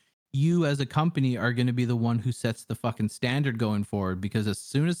 and then you as a company are going to be the one who sets the fucking standard going forward, because as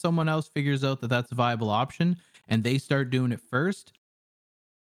soon as someone else figures out that that's a viable option and they start doing it first,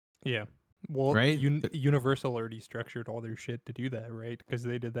 Yeah. Well, right? Universal already structured all their shit to do that, right? Because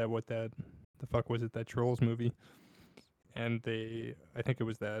they did that with that, the fuck was it, that Trolls movie, and I think it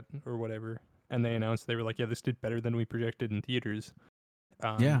was that or whatever, and they announced they were like, "Yeah, this did better than we projected in theaters."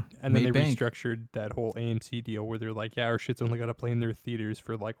 Yeah, And then they made bank. restructured that whole AMC deal where they're like, "Yeah, our shit's only gotta play in their theaters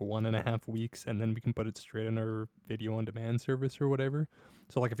for like 1.5 weeks, and then we can put it straight on our video on demand service or whatever."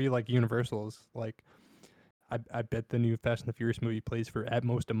 So like, I feel like Universal's like, I bet the new Fast and the Furious movie plays for at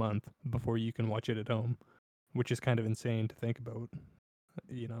most a month before you can watch it at home, which is kind of insane to think about,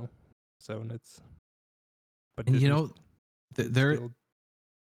 you know. So it's but And you Disney's know, they're still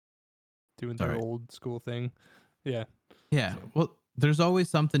doing their sorry. old school thing. Yeah. Yeah. So Well, there's always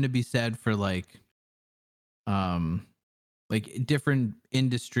something to be said for um different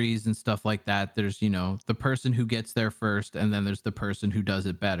industries and stuff like that. There's, the person who gets there first, and then there's the person who does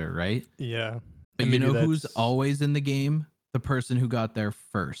it better, right? yeah, But and you maybe know who's that's always in the game? The person who got there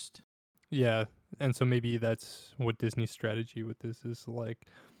first. yeah, and so maybe that's what Disney's strategy with this is like,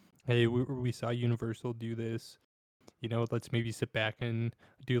 hey, we saw Universal do this. Let's maybe sit back and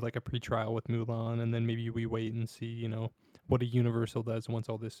do like a pre-trial with Mulan, and then maybe we wait and see, what a Universal does once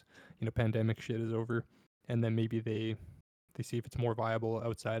all this, pandemic shit is over, and then maybe they see if it's more viable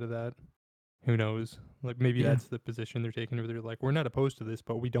outside of that. Who knows? Like maybe Yeah. that's the position they're taking, where they're like, we're not opposed to this,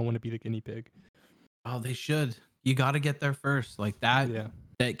 but we don't want to be the guinea pig. Oh, they should. You got to get there first. Like that Yeah,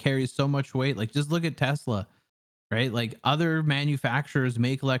 that carries so much weight. Like just look at Tesla, right? Like other manufacturers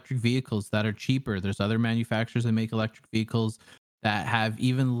make electric vehicles that are cheaper. There's other manufacturers that make electric vehicles that have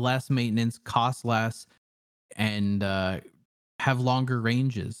even less maintenance, cost less, and have longer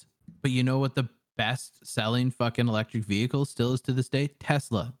ranges. But you know what the best selling fucking electric vehicle still is to this day?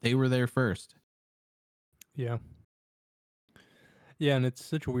 Tesla. They were there first. yeah, yeah, and it's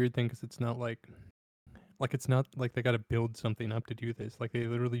such a weird thing because it's not like it's not like they got to build something up to do this. Like they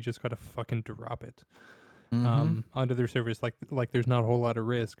literally just got to fucking drop it Mm-hmm. onto their service. Like there's not a whole lot of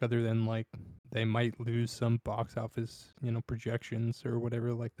risk other than like they might lose some box office, projections or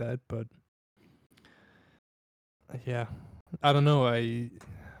whatever like that. But yeah, I don't know. I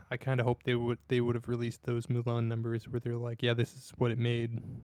kind of hope they would have released those Mulan numbers where they're like, yeah, this is what it made.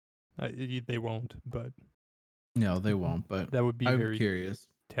 They won't, but No, they won't, but that would be I'm very curious.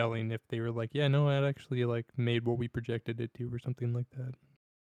 telling if they were like, yeah, no, it actually like made what we projected it to or something like that.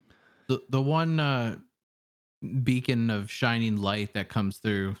 The one beacon of shining light that comes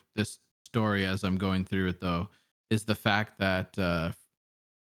through this story as I'm going through it though is the fact that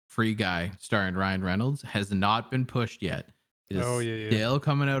Free Guy starring Ryan Reynolds has not been pushed yet. It Oh is yeah, yeah. still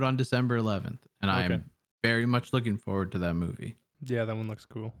coming out on December 11th, and I Okay. am very much looking forward to that movie. Yeah, that one looks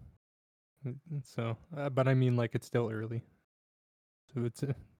cool. So, but I mean, like, it's still early, so it's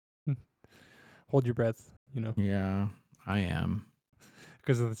hold your breath, Yeah, I am.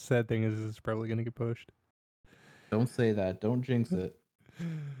 because the sad thing is, it's probably gonna get pushed. Don't say that. Don't jinx it.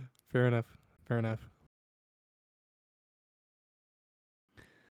 Fair enough. Fair enough.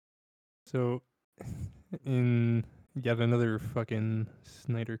 So, in yet another fucking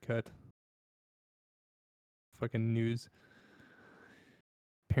Snyder cut, fucking news.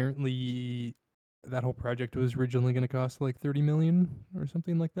 Apparently, that whole project was originally gonna cost like 30 million or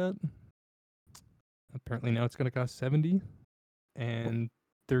something like that. Apparently now it's gonna cost 70, and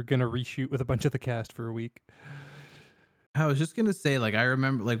they're gonna reshoot with a bunch of the cast for a week. I was just gonna say, like, I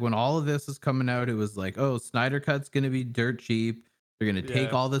remember, like, when all of this was coming out, it was like, oh, Snyder Cut's gonna be dirt cheap. They're gonna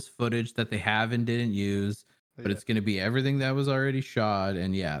take Yeah, all this footage that they have and didn't use, but yeah, it's gonna be everything that was already shot.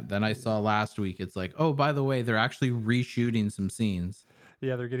 And yeah, then I yeah. saw last week, it's like, oh, by the way, they're actually reshooting some scenes.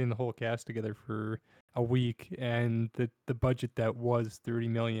 Yeah, they're getting the whole cast together for a week, and the budget that was 30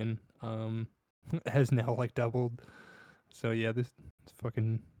 million has now like doubled. So yeah, this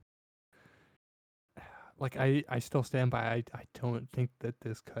fucking like I still stand by I don't think that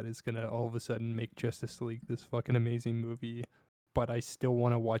this cut is gonna all of a sudden make Justice League this fucking amazing movie, but I still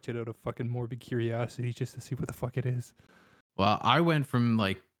want to watch it out of fucking morbid curiosity just to see what the fuck it is. Well, I went from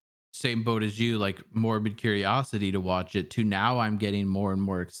like same boat as you, like morbid curiosity to watch it, to now I'm getting more and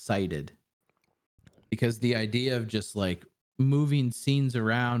more excited because the idea of just like moving scenes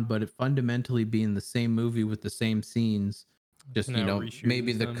around, but it fundamentally being the same movie with the same scenes, So just now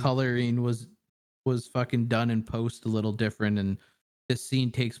maybe reshooting the some. coloring was fucking done in post a little different, and this scene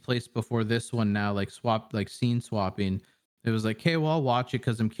takes place before this one now, like swap, like scene swapping. It was like, hey, well, I'll watch it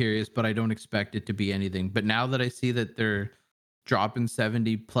because I'm curious, but I don't expect it to be anything. But now that I see that they're dropping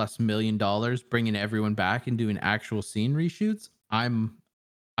 70 plus $1 million, bringing everyone back and doing actual scene reshoots, I'm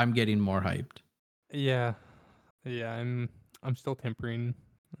getting more hyped. Yeah, yeah, I'm still tempering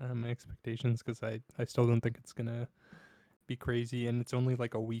my expectations because I still don't think it's gonna be crazy, and it's only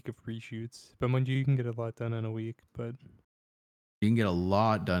like a week of reshoots. But mind you, you can get a lot done in a week. But You can get a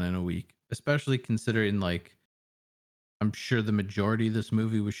lot done in a week, especially considering like I'm sure the majority of this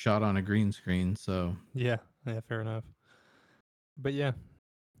movie was shot on a green screen. So yeah, yeah, fair enough. But yeah,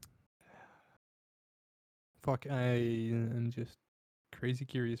 fuck, I am just crazy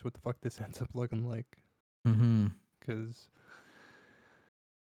curious what the fuck this ends up looking like. mm-hmm. Cause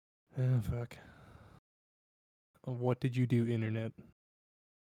fuck, What did you do, internet?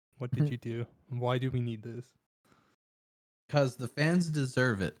 What did you do? Why do we need this? Because the fans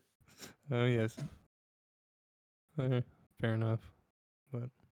deserve it. Oh yes. Fair enough. But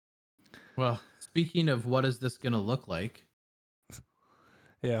Well, speaking of what is this going to look like,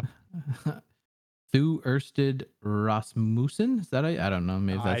 yeah, Thu Ersted Rasmussen, is that I don't know,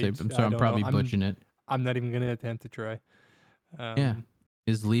 maybe that's it. I'm sorry, I I'm don't know. probably butchering it. I'm not even gonna attempt to try. Yeah, Um,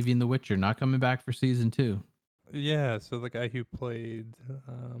 is leaving The Witcher, not coming back for season 2. yeah. So the guy who played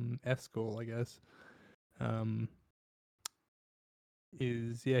Eskel, I guess, um,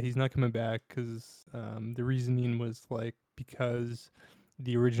 he's not coming back because the reasoning was like because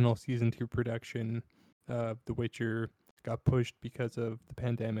the original season 2 production of The Witcher got pushed because of the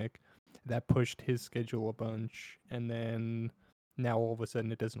pandemic. That pushed his schedule a bunch, and then now all of a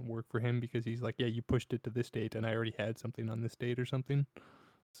sudden it doesn't work for him because he's like, yeah, you pushed it to this date, and I already had something on this date or something.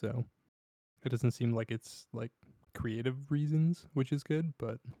 So it doesn't seem like it's like creative reasons, which is good,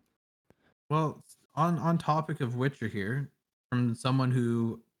 but Well, on topic of Witcher here, from someone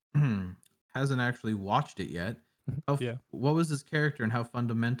who hasn't actually watched it yet, yeah. what was his character and how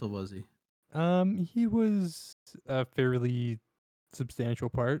fundamental was he? He was a fairly substantial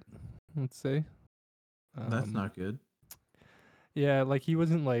part, let's say. That's Um, not good. yeah, like he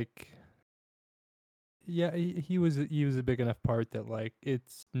wasn't like, yeah, he was a big enough part that like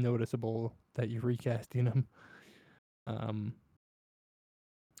it's noticeable that you're recasting him. Um,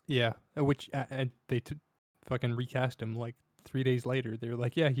 yeah, which and fucking recast him like 3 days later. They were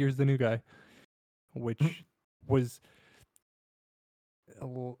like, yeah, here's the new guy, which was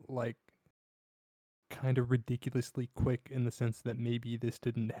like kind of ridiculously quick in the sense that maybe this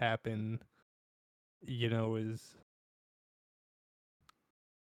didn't happen, is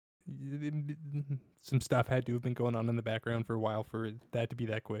some stuff had to have been going on in the background for a while for that to be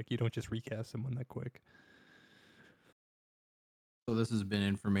that quick. You don't just recast someone that quick. So this has been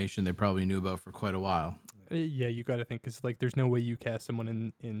information they probably knew about for quite a while. Yeah, you got to think because like there's no way you cast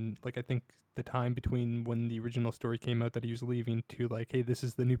someone in like I think the time between when the original story came out that he was leaving to like, hey, this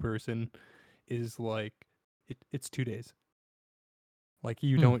is the new person, is like it's 2 days. Like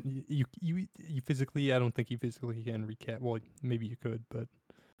you don't you physically, I don't think you physically can recast. Well, maybe you could, but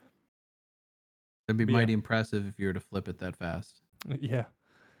That'd be yeah, mighty impressive if you were to flip it that fast. yeah.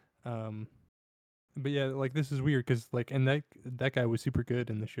 Um, but yeah, like this is weird because like, and that guy was super good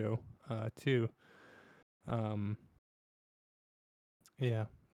in the show, too. Um, yeah,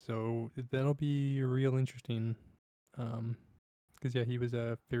 so that'll be real interesting. Because yeah, he was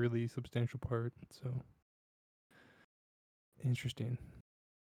a fairly substantial part. So interesting.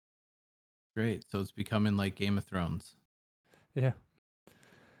 Great. So it's becoming like Game of Thrones. Yeah,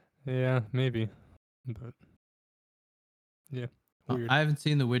 yeah, maybe, but yeah, weird. I haven't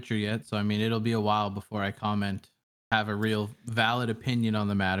seen The Witcher yet, so I mean it'll be a while before I have a real valid opinion on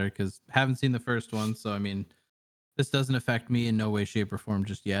the matter because haven't seen the first one. So I mean, this doesn't affect me in no way, shape, or form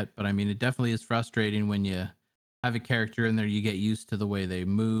just yet. But I mean, it definitely is frustrating when you have a character in there, you get used to the way they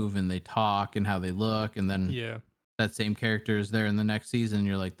move and they talk and how they look, and then Yeah, that same character is there in the next season. And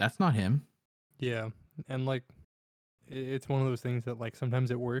you're like, that's not him. yeah, and like it's one of those things that like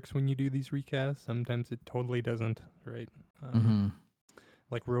sometimes it works when you do these recasts, sometimes it totally doesn't, right? Um, Mm-hmm.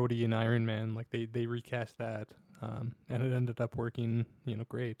 like Rhodey and Iron Man, like they recast that, and it ended up working,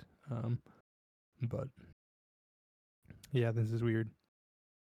 great. But yeah, this is weird.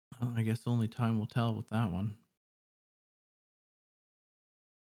 Well, I guess only time will tell with that one.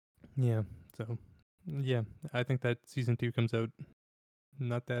 Yeah, so yeah, I think that season 2 comes out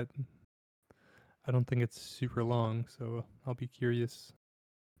not that. I don't think it's super long, so I'll be curious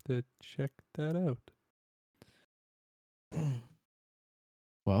to check that out.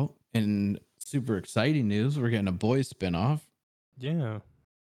 Well, in super exciting news, we're getting a boys spinoff, Yeah,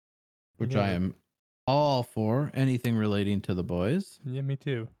 which yeah, I am all for. Anything relating to the boys. yeah, me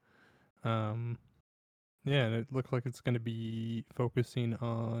too. Um, yeah, and it looks like it's going to be focusing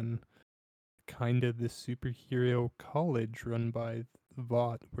on kind of this superhero college run by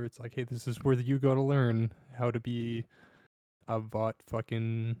Vought, where it's like, hey, this is where you go to learn how to be a Vought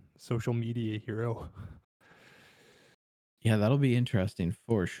fucking social media hero. Yeah, that'll be interesting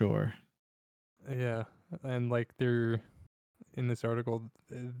for sure. Yeah, and like they're in this article,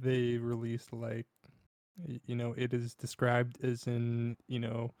 they released like, it is described as an,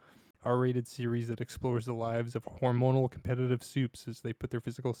 R-rated series that explores the lives of hormonal competitive soups as they put their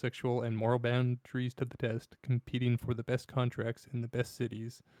physical, sexual, and moral boundaries to the test, competing for the best contracts in the best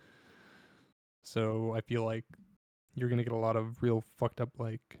cities. So I feel like you're gonna get a lot of real fucked up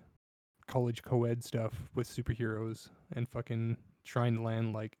like college co-ed stuff with superheroes and fucking trying to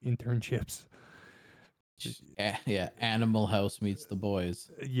land like internships. Yeah, Animal House meets The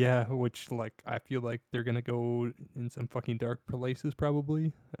Boys. Yeah, which like I feel like they're gonna go in some fucking dark places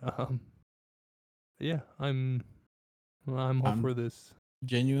probably. Um, yeah, I'm all I'm for this.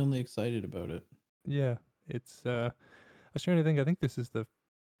 genuinely excited about it. Yeah, it's I was trying to think. I think this is the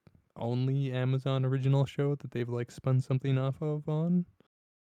only Amazon original show that they've like spun something off of on,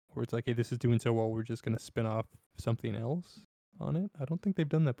 where it's like, hey, this is doing so well, we're just gonna spin off something else on it. I don't think they've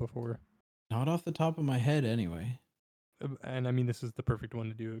done that before. Not off the top of my head, anyway. And I mean, this is the perfect one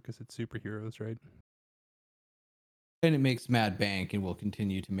to do it because it's superheroes, right? And it makes Mad Bank, and will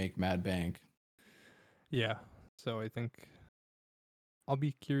continue to make Mad Bank. Yeah. So I think I'll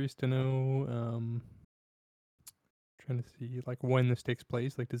be curious to know. Trying to see like when this takes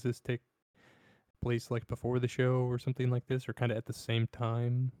place. Like, does this take place like before the show or something like this, or kind of at the same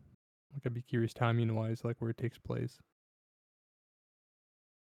time? Like, I'd be curious timing wise, like where it takes place.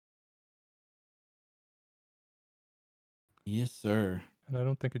 Yes, sir. And I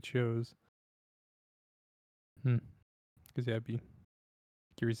don't think it shows. Because yeah, I'd be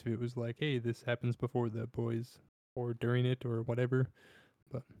curious if it was like, hey, this happens before the boys or during it or whatever.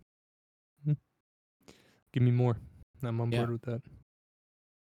 But hmm, give me more. I'm on Yeah. board with that.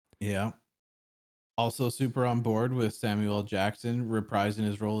 Yeah. Also super on board with Samuel L. Jackson reprising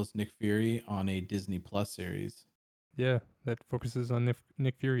his role as Nick Fury on a Disney Plus series. Yeah, that focuses on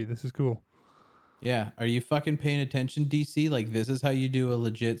Nick Fury. This is cool. Yeah. Are you fucking paying attention, DC? Like, this is how you do a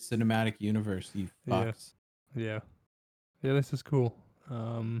legit cinematic universe, you Yeah, fucks. yeah, yeah. This is cool.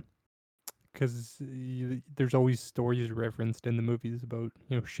 Because there's always stories referenced in the movies about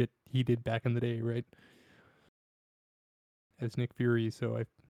shit he did back in the day, right? As Nick Fury, so I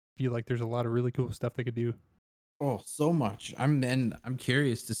feel like there's a lot of really cool stuff they could do. Oh, so much. I'm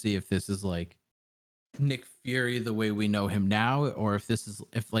curious to see if this is like Nick Fury the way we know him now, or if this is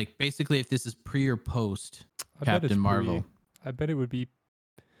if this is pre or post I bet it's Captain Marvel. I bet it would be.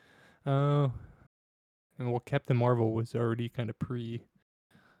 And well, Captain Marvel was already kind of pre,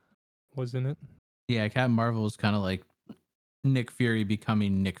 wasn't it? Yeah, Captain Marvel is kind of like Nick Fury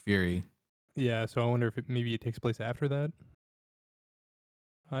becoming Nick Fury. Yeah. So I wonder if maybe it takes place after that.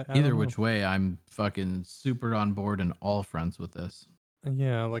 I don't Either know. which way, I'm fucking super on board and all friends with this.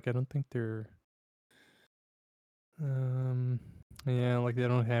 Yeah, like I don't think they're. Um. Yeah, like they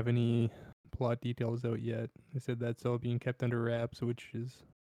don't have any plot details out yet. They said that's all being kept under wraps, which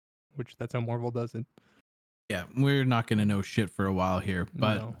that's how Marvel does it. Yeah, we're not going to know shit for a while here,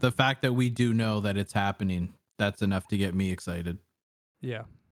 but No. the fact that we do know that it's happening, that's enough to get me excited. Yeah.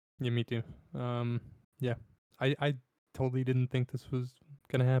 Yeah, me too. Yeah. I totally didn't think this was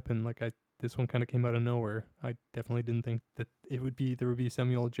gonna happen. Like this one kind of came out of nowhere. I definitely didn't think that there would be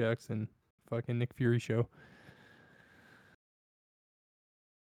Samuel L. Jackson fucking Nick Fury show.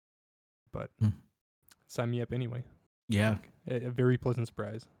 But Mm. sign me up anyway. Yeah. Like, a very pleasant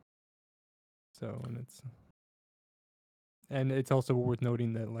surprise. So and it's also worth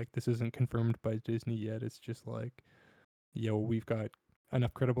noting that like this isn't confirmed by Disney yet. It's just like, yo, we've got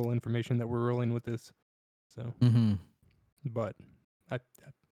enough credible information that we're rolling with this. So, but I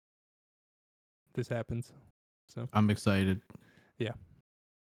this happens. So I'm excited. yeah.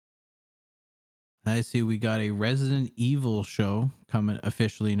 I see we got a Resident Evil show coming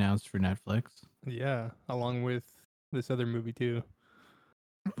officially announced for Netflix. Yeah, along with this other movie too.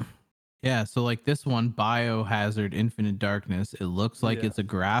 Yeah, so like this one, Biohazard Infinite Darkness, it looks like Yeah. it's a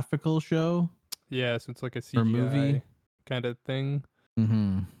graphical show Yeah, so it's like a or CGI movie. kind of thing,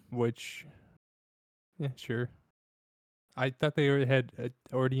 Mm-hmm. which yeah, sure. I thought they had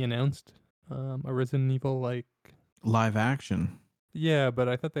already announced a Resident Evil like Live action. yeah, but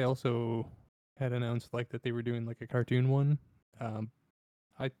I thought they also had announced like that they were doing like a cartoon one.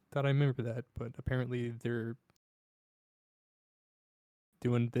 I thought I remember that, but apparently they're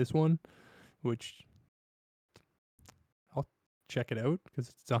doing this one, which I'll check it out because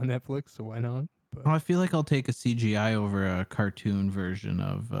it's on Netflix, so why not? But Well, I feel like I'll take a CGI over a cartoon version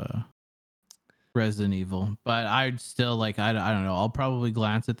of Resident Evil, but I'd still like I don't know. I'll probably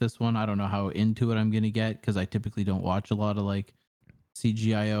glance at this one. I don't know how into it I'm gonna get because I typically don't watch a lot of like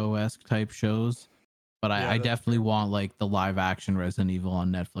CGIO esque type shows. But yeah, I that's definitely fair. want like the live action Resident Evil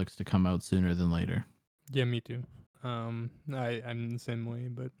on Netflix to come out sooner than later. Yeah, me too. I'm the same way,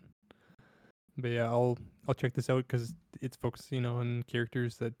 but yeah, I'll check this out because it's focusing on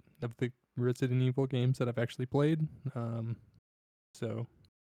characters that of the Resident Evil games that I've actually played. So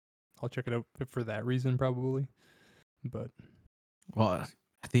I'll check it out for that reason probably. But Well,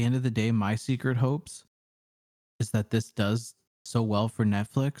 at the end of the day, my secret hopes is that this does so well for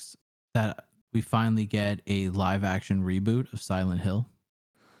Netflix that we finally get a live action reboot of Silent Hill.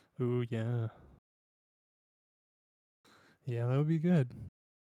 ooh yeah, Yeah, that would be good.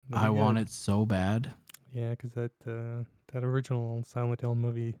 That'd I be want good. it so bad. Yeah, because that original Silent Hill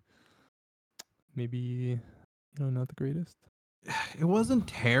movie, maybe not the greatest. It wasn't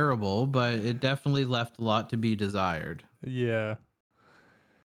terrible, but it definitely left a lot to be desired. Yeah,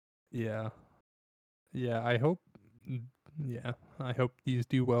 yeah, yeah. Mm, yeah, I hope these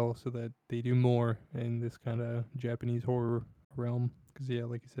do well so that they do more in this kind of Japanese horror realm. Because yeah,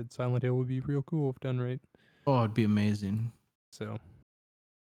 like you said, Silent Hill would be real cool if done right. Oh, it'd be amazing. So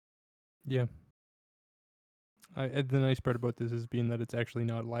yeah, the nice part about this is being that it's actually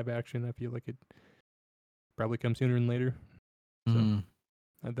not live action. I feel like it probably comes sooner than later. So Mm.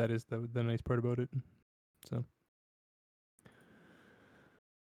 that is the nice part about it. So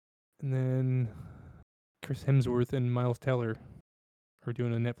and then Chris Hemsworth and Miles Teller are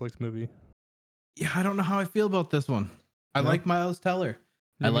doing a Netflix movie. Yeah, I don't know how I feel about this one. I No, like Miles Teller.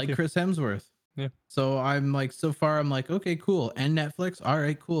 I yeah, me like too. Chris Hemsworth. Yeah, So I'm like, so far, I'm like, okay, cool. And Netflix, all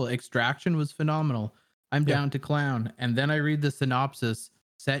right, cool. Extraction was phenomenal. I'm yeah, down to clown. And then I read the synopsis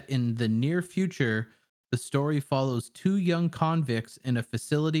set in the near future. The story follows two young convicts in a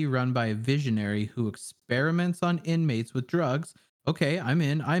facility run by a visionary who experiments on inmates with drugs. Okay, I'm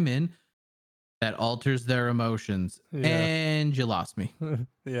in. I'm in. That alters their emotions. yeah, And you lost me.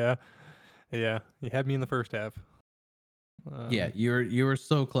 yeah, yeah. You had me in the first half. Yeah, Um, you were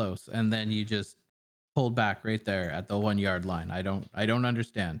so close, and then you just pulled back right there at the 1 yard line. I don't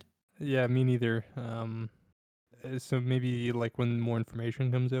understand. yeah, me neither. So maybe like when more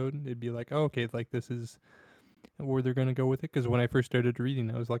information comes out, it'd be like, oh, okay, like this is where they're gonna go with it. Because when I first started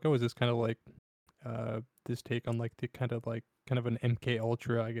reading, I was like, oh, is this kind of like this take on like the kind of an MK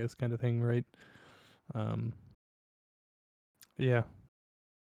Ultra, I guess, kind of thing, right? Um, yeah,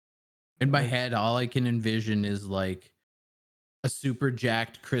 In my like head, all I can envision is like a super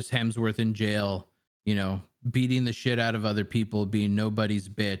jacked Chris Hemsworth in jail, beating the shit out of other people, being nobody's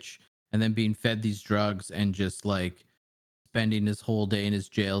bitch, and then being fed these drugs and just like spending his whole day in his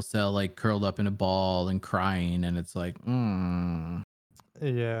jail cell, like curled up in a ball and crying. And it's like,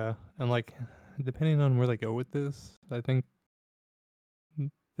 yeah, and like depending on where they go with this, I think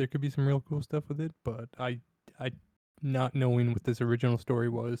there could be some real cool stuff with it. But I not knowing what this original story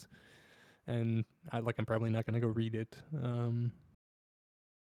was, and I'm probably not gonna go read it.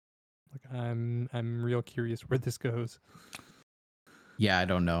 Like I'm real curious where this goes. yeah, I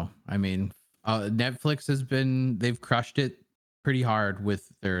don't know. I mean, Netflix they've crushed it pretty hard with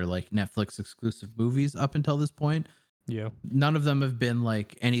their like Netflix exclusive movies up until this point. Yeah, None of them have been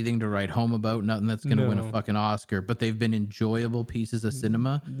like anything to write home about, nothing that's going to win a no, fucking Oscar, but they've been enjoyable pieces of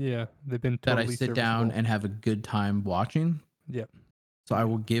cinema yeah, they've been that I totally sit down serviceable. and have a good time watching. Yeah, So I yeah,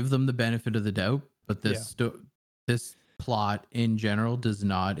 will give them the benefit of the doubt, but yeah. this plot in general does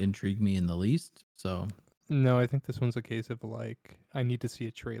not intrigue me in the least. So, No, I think this one's a case of like I need to see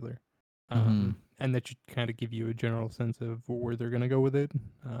a trailer, mhm. and that should kind of give you a general sense of where they're gonna go with it.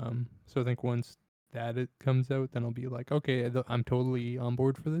 So I think once that it comes out, then I'll be like, okay, I'm totally on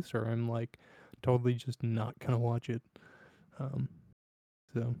board for this, or I'm like totally just not gonna watch it. Um,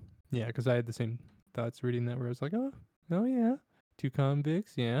 so yeah, because I had the same thoughts reading that where I was like, oh yeah, two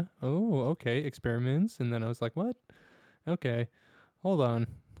convicts, yeah, oh okay, experiments, and then I was like, what? Okay, hold on,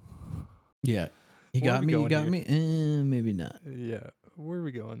 Yeah. You where are got we me, you going got here? me. Maybe not. Yeah, where are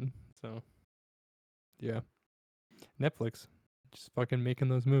we going? So yeah, Netflix, just fucking making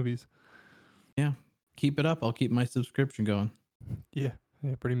those movies. Yeah. Keep it up. I'll keep my subscription going. Yeah,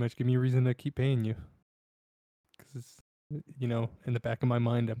 yeah, pretty much give me a reason to keep paying you, because it's in the back of my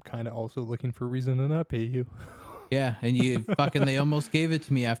mind, I'm kind of also looking for a reason to not pay you. Yeah, and they almost gave it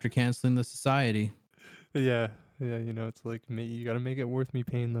to me after canceling the society. Yeah, yeah, it's like you gotta make it worth me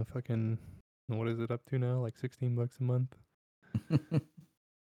paying the fucking what is it up to now? Like $16 a month.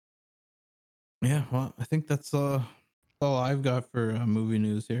 Yeah, well, I think that's all I've got for movie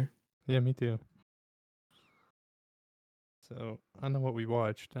news here. Yeah, me too. So I don't know what we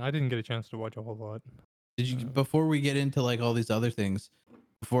watched. I didn't get a chance to watch a whole lot. Did you Uh, before we get into like all these other things,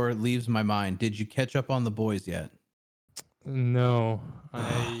 before it leaves my mind, did you catch up on The Boys yet? no,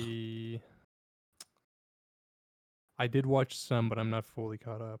 I did watch some, but I'm not fully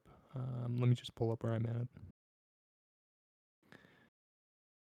caught up. Let me just pull up where I'm at.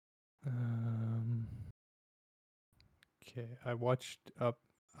 Um, okay, I watched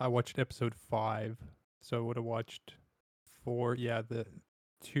episode 5, so I would have watched 4. Yeah, the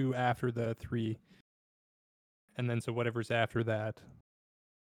 2 after the 3, and then so whatever's after that.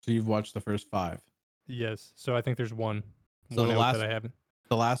 So you've watched the first 5. Yes, so I think there's one So one out that I haven't.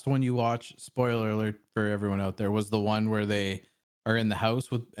 the last one you watched, spoiler alert for everyone out there, was the one where they are in the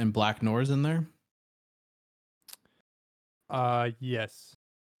house with and Black Noir's in there. Yes.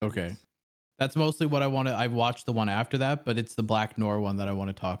 Okay. Yes. That's mostly what I want to. I've watched the one after that, but it's the Black Noir one that I want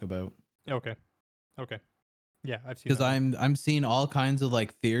to talk about. Okay. Okay. Yeah, I've seen Because that one. I'm seeing all kinds of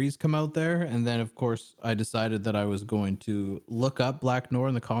like theories come out there, and then of course I decided that I was going to look up Black Noir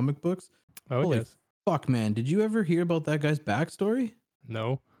in the comic books. Oh Holy yes. fuck, man! Did you ever hear about that guy's backstory?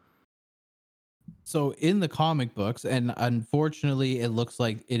 No. So in the comic books, and unfortunately, it looks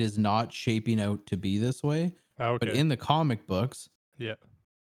like it is not shaping out to be this way. Oh, But okay. in the comic books, Yeah.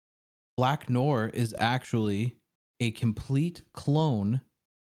 Black Noir is actually a complete clone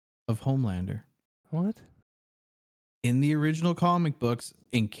of Homelander. What? In the original comic books,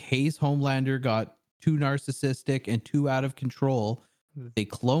 in case Homelander got too narcissistic and too out of control, they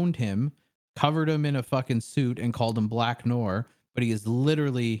cloned him, covered him in a fucking suit, and called him Black Noir. But he is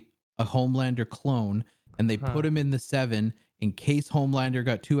literally a Homelander clone, and they put Huh. him in the 7 in case Homelander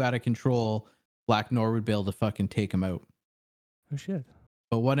got too out of control. Black Noir would be able to fucking take him out. Oh shit.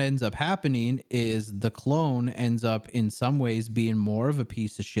 But what ends up happening is the clone ends up in some ways being more of a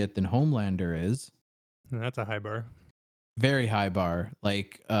piece of shit than Homelander is. That's a high bar. Very high bar.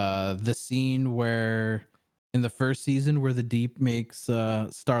 Like the scene where in the first season where the Deep makes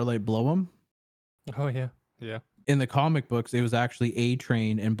Starlight blow him. Oh yeah. Yeah. In the comic books, it was actually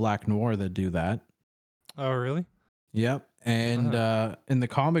A-Train and Black Noir that do that. Oh really? Yep. And in the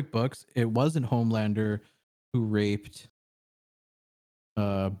comic books, it wasn't Homelander who raped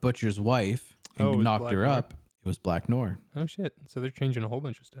Butcher's wife and Oh, it was knocked Black her Noir. up. It was Black Noir. Oh shit. So they're changing a whole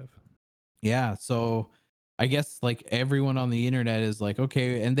bunch of stuff. Yeah, so I guess like everyone on the internet is like,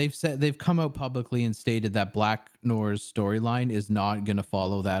 okay, and they've come out publicly and stated that Black Noir's storyline is not going to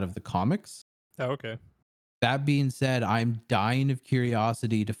follow that of the comics. Oh, okay. That being said, I'm dying of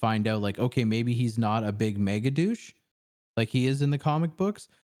curiosity to find out like, okay, maybe he's not a big mega douche like he is in the comic books,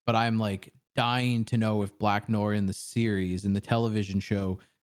 but I'm like dying to know if Black Noir in the series, in the television show,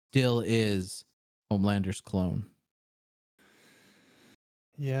 still is Homelander's clone.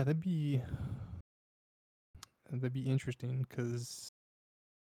 Yeah, that'd be interesting because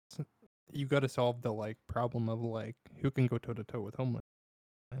you got to solve the like problem of like who can go toe to toe with Homelander,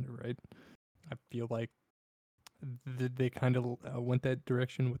 right? I feel like they kind of went that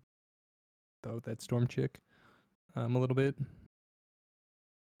direction with that Storm chick, a little bit,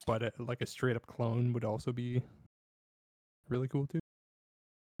 but like a straight up clone would also be really cool too.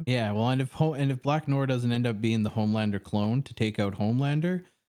 Yeah, well, and if Black Noir doesn't end up being the Homelander clone to take out Homelander,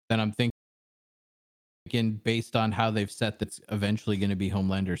 then I'm thinking based on how they've set that's eventually going to be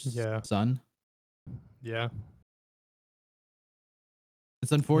Homelander's Yeah. son. Yeah.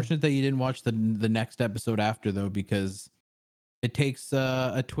 It's unfortunate that you didn't watch the next episode after though, because it takes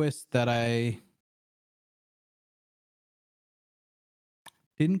a twist that I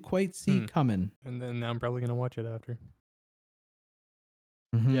didn't quite see coming. And then I'm probably gonna watch it after.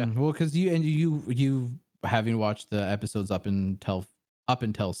 Mm-hmm. Yeah. Well, because you having watched the episodes up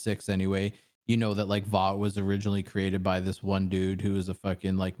until 6 anyway, you know that like Vought was originally created by this one dude who was a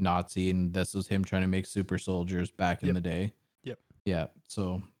fucking like Nazi, and this was him trying to make super soldiers back in the day. Yep. Yeah.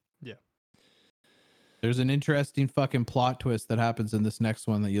 So yeah, there's an interesting fucking plot twist that happens in this next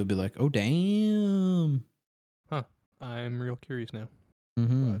one that you'll be like, oh damn. I'm real curious now.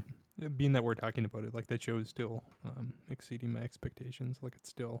 Mm-hmm. But being that we're talking about it, like that show is still exceeding my expectations. Like it's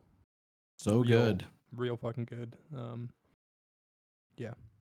still so good, real fucking good. Yeah,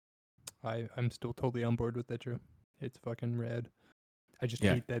 I'm still totally on board with that show. It's fucking rad. I just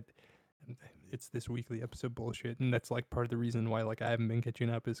hate that it's this weekly episode bullshit, and that's like part of the reason why like I haven't been catching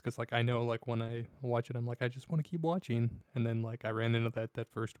up is because like I know like when I watch it, I'm like I just want to keep watching, and then like I ran into that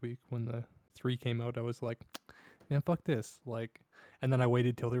first week when the 3 came out. I was like, man, fuck this, like, and then I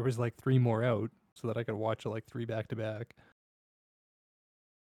waited till there was like 3 more out so that I could watch like 3 back to back.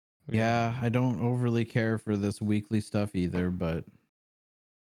 Yeah, I don't overly care for this weekly stuff either, but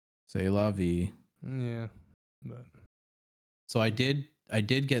c'est la vie. Yeah, but so I did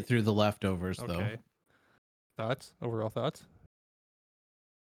get through the leftovers though. Thoughts? Overall thoughts?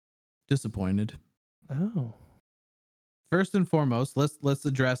 Disappointed. Oh. First and foremost, let's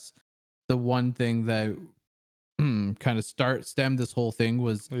address the one thing that kind of stemmed this whole thing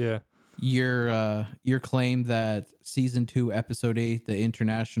was your claim that season 2 episode 8, the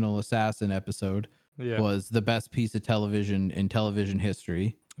International Assassin episode, was the best piece of television in television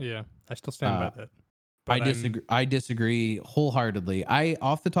history. Yeah, I still stand by that. But I disagree wholeheartedly. I,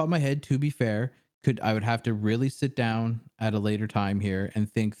 off the top of my head, to be fair, I would have to really sit down at a later time here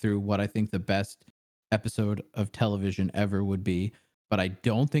and think through what I think the best episode of television ever would be. But I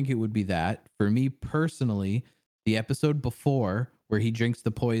don't think it would be that. For me personally, the episode before where he drinks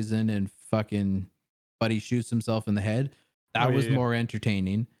the poison and fucking Buddy shoots himself in the head That Oh was yeah. more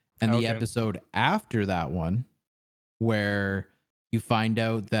entertaining. And the Okay. episode after that one, where you find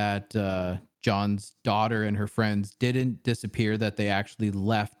out that John's daughter and her friends didn't disappear, that they actually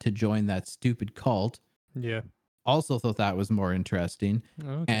left to join that stupid cult. Yeah. Also thought that was more interesting.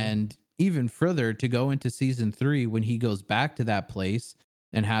 Okay. And even further, to go into season 3 when he goes back to that place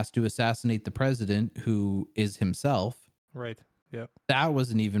and has to assassinate the president, who is himself. Right. Yeah. That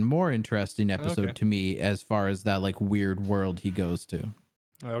was an even more interesting Okay. episode to me, as far as that like weird world he goes to.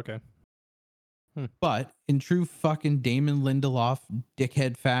 Okay. But in true fucking Damon Lindelof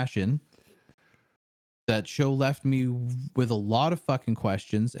dickhead fashion, that show left me with a lot of fucking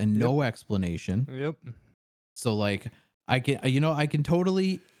questions and Yep. no explanation. Yep. So like I can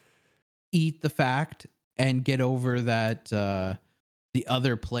totally eat the fact and get over that the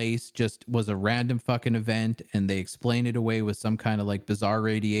other place just was a random fucking event and they explain it away with some kind of like bizarre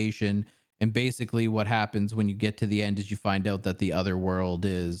radiation. And basically what happens when you get to the end is you find out that the other world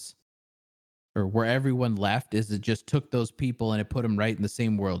is, or where everyone left is, it just took those people and it put them right in the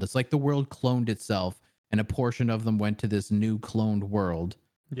same world. It's like the world cloned itself and a portion of them went to this new cloned world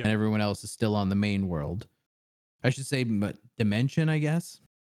Yep. and everyone else is still on the main world. I should say dimension, I guess.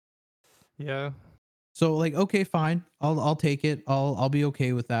 Yeah. So like, okay, fine. I'll take it. I'll be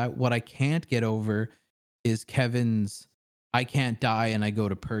okay with that. What I can't get over is Kevin's I can't die and I go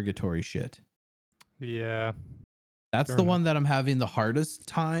to purgatory shit. Yeah. That's Fair the enough. one that I'm having the hardest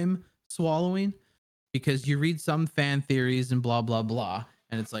time swallowing, because you read some fan theories and blah blah blah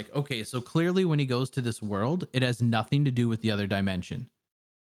and it's like, okay, so clearly when he goes to this world, it has nothing to do with the other dimension.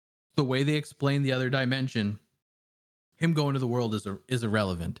 The way they explain the other dimension, him going to the world is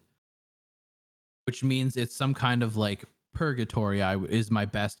irrelevant, which means it's some kind of like purgatory. Is my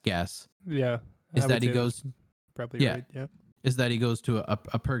best guess. Yeah. Is I that would he say goes, that's probably yeah, right. Yeah. is that he goes to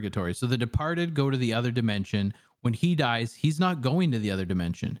a purgatory. So the departed go to the other dimension. When he dies, he's not going to the other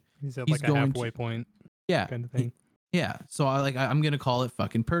dimension. He's at He's like a going halfway to, point yeah, kind of thing. yeah. So I'm gonna call it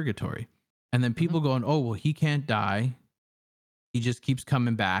fucking purgatory. And then people going, oh well, he can't die. He just keeps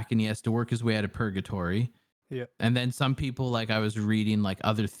coming back and he has to work his way out of purgatory. Yeah. And then some people, like I was reading like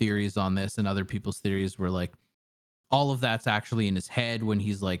other theories on this, and other people's theories were like, all of that's actually in his head when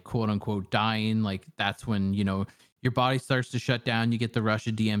he's like quote unquote dying. Like that's when, you know, your body starts to shut down, you get the rush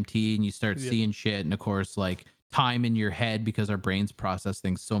of DMT and you start Yep. seeing shit. And of course, like time in your head, because our brains process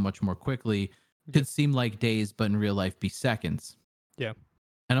things so much more quickly, could Yep. seem like days, but in real life be seconds. Yeah.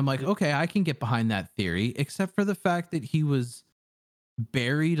 And I'm like, Yep. okay, I can get behind that theory, except for the fact that he was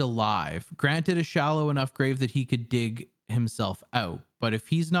buried alive. Granted, a shallow enough grave that he could dig himself out. But if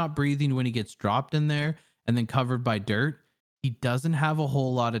he's not breathing when he gets dropped in there and then covered by dirt, he doesn't have a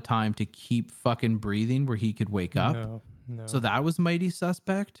whole lot of time to keep fucking breathing where he could wake up. No. No. So that was mighty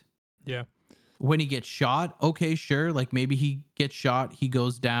suspect. Yeah. When he gets shot, okay, sure. Like maybe he gets shot, he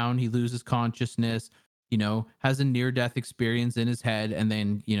goes down, he loses consciousness, you know, has a near death experience in his head, and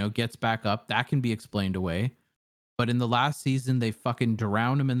then, you know, gets back up. That can be explained away. But in the last season, they fucking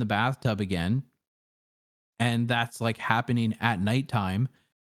drown him in the bathtub again. And that's like happening at nighttime.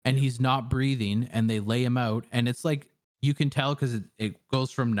 And Yep. he's not breathing and they lay him out. And it's like, you can tell because it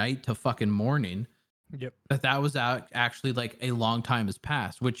goes from night to fucking morning Yep. that was actually like a long time has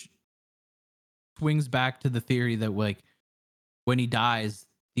passed, which swings back to the theory that like when he dies,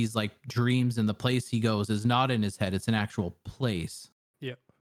 these like dreams and the place he goes is not in his head, it's an actual place. Yep.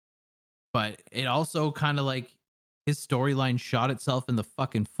 But it also kind of like his storyline shot itself in the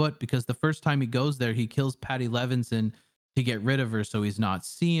fucking foot, because the first time he goes there, he kills Patty Levinson to get rid of her so he's not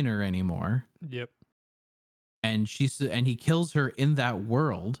seeing her anymore. Yep. And he kills her in that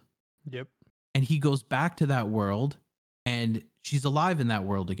world. Yep. And he goes back to that world and she's alive in that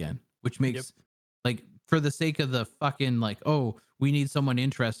world again, which makes like, for the sake of the fucking like, oh, we need someone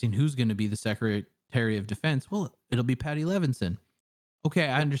interesting, who's going to be the Secretary of Defense? Well, it'll be Patty Levinson. Okay,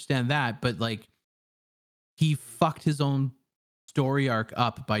 I understand that, but like he fucked his own story arc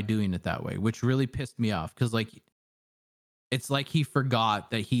up by doing it that way, which really pissed me off, because like it's like he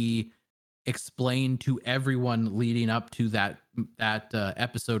forgot that he explained to everyone leading up to that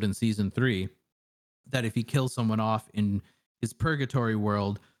episode in season 3 that if he kills someone off in his purgatory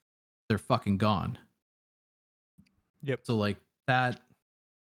world, they're fucking gone. Yep. So like that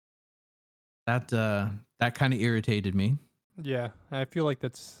kind of irritated me. Yeah. I feel like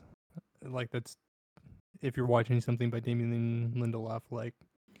that's if you're watching something by Damien Lindelof, like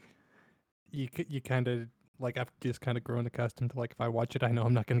you kind of like, I've just kind of grown accustomed to, like, if I watch it, I know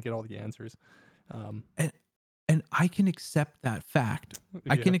I'm not going to get all the answers. And I can accept that fact.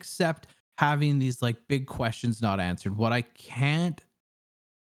 I can accept having these like big questions not answered. What I can't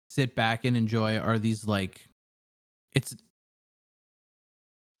sit back and enjoy are these like, it's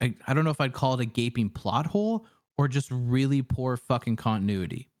I don't know if I'd call it a gaping plot hole or just really poor fucking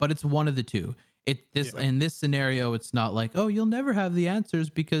continuity, but it's one of the two. Yeah. In this scenario, it's not like, oh, you'll never have the answers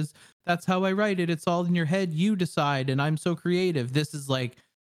because that's how I write it. It's all in your head. You decide, and I'm so creative. This is like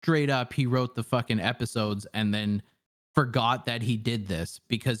straight up. He wrote the fucking episodes and then forgot that he did this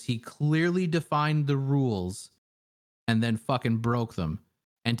because he clearly defined the rules and then fucking broke them.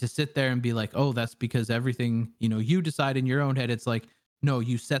 And to sit there and be like, oh, that's because everything, you decide in your own head. It's like, no,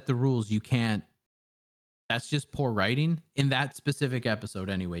 you set the rules. You can't. That's just poor writing in that specific episode,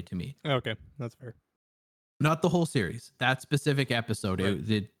 anyway, to me. Okay, that's fair. Not the whole series. That specific episode,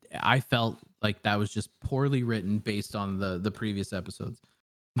 Right. I felt like that was just poorly written based on the previous episodes.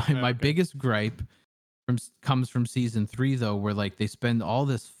 My Okay. biggest gripe comes from season 3 though, where like they spend all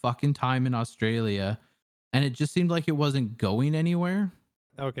this fucking time in Australia, and it just seemed like it wasn't going anywhere.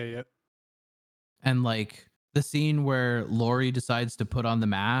 Okay. Yeah. And like the scene where Lori decides to put on the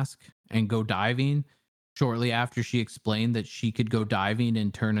mask and go diving shortly after she explained that she could go diving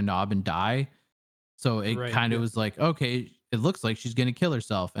and turn a knob and die. So it Right. kind of Yeah. was like, okay, it looks like she's going to kill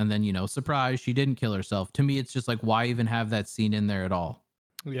herself. And then, surprise, she didn't kill herself. To me, it's just like, why even have that scene in there at all?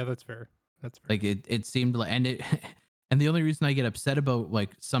 Yeah. That's fair. That's fair. Like it seemed like, and it, and the only reason I get upset about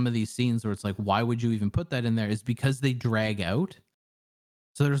like some of these scenes where it's like, why would you even put that in there is because they drag out.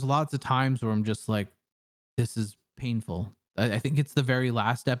 So there's lots of times where I'm just like, this is painful. I think it's the very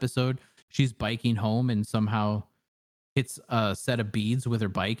last episode. She's biking home and somehow hits a set of beads with her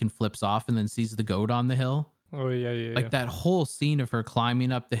bike and flips off and then sees the goat on the hill. Oh yeah. Yeah. Like Yeah. that whole scene of her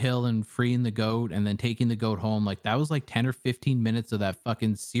climbing up the hill and freeing the goat and then taking the goat home, like that was like 10 or 15 minutes of that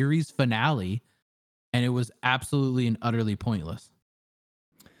fucking series finale. And it was absolutely and utterly pointless.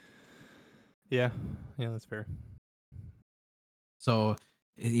 Yeah. Yeah. That's fair. So,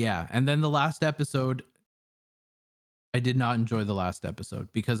 yeah. And then the last episode, I did not enjoy the last episode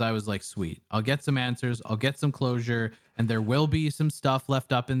because I was like, sweet, I'll get some answers, I'll get some closure, and there will be some stuff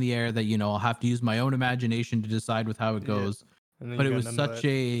left up in the air that, I'll have to use my own imagination to decide with how it Yeah. goes. And then But you it got was none of such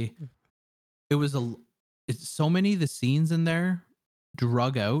that. it's so many of the scenes in there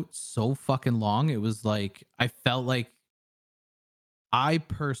drug out so fucking long. It was like, I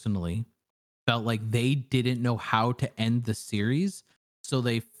personally felt like they didn't know how to end the series. So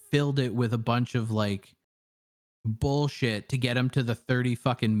they filled it with a bunch of like, bullshit to get them to the 30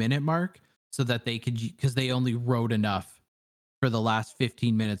 fucking minute mark so that they could, because they only wrote enough for the last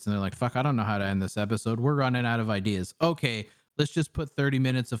 15 minutes and they're like, fuck, I don't know how to end this episode, we're running out of ideas. Okay, let's just put 30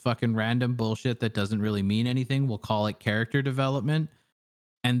 minutes of fucking random bullshit that doesn't really mean anything, we'll call it character development,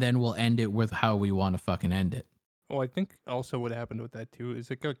 and then we'll end it with how we want to fucking end it. Well, I think also what happened with that too is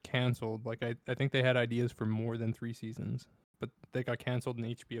it got canceled. Like I think they had ideas for more than 3 seasons, but they got canceled and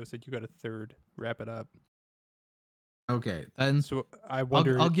HBO said you got a third. Wrap it up. Okay, then So I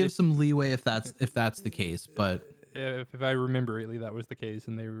wonder I'll give some leeway if that's the case, but if I remember rightly, that was the case,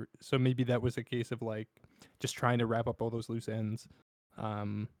 and so maybe that was a case of like just trying to wrap up all those loose ends,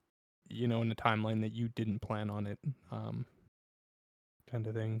 um, in a timeline that you didn't plan on it, kind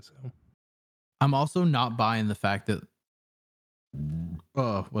of thing. So I'm also not buying the fact that,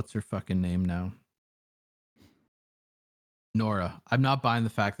 oh, what's her fucking name now? Nora. I'm not buying the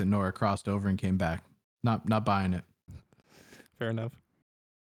fact that Nora crossed over and came back. Not buying it. fair enough.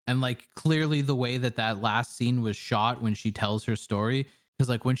 And like clearly the way that last scene was shot when she tells her story, because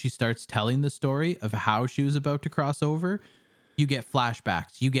like when she starts telling the story of how she was about to cross over, you get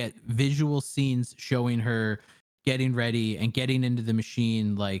flashbacks, you get visual scenes showing her getting ready and getting into the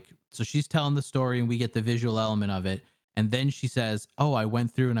machine. Like, so she's telling the story and we get the visual element of it. And then she says, oh, I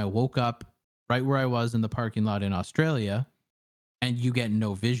went through and I woke up right where I was in the parking lot in Australia, and you get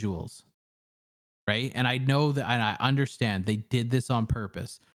no visuals. Right. And I know that, and I understand they did this on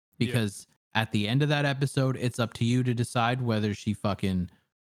purpose because at the end of that episode, it's up to you to decide whether she fucking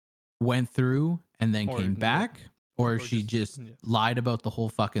went through and then came back, or she just lied about the whole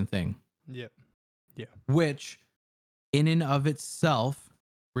fucking thing. Yeah. Yeah. Which in and of itself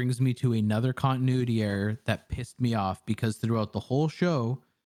brings me to another continuity error that pissed me off, because throughout the whole show,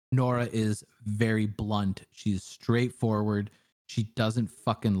 Nora is very blunt. She's straightforward. She doesn't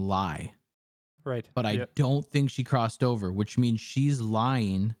fucking lie. Right. But I don't think she crossed over, which means she's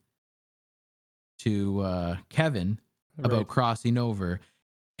lying to Kevin about crossing over.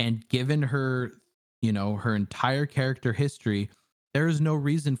 And given her, her entire character history, there is no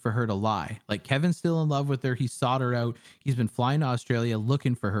reason for her to lie. Like, Kevin's still in love with her. He sought her out. He's been flying to Australia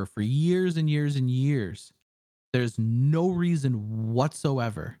looking for her for years and years and years. There's no reason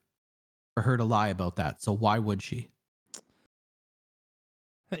whatsoever for her to lie about that. So why would she?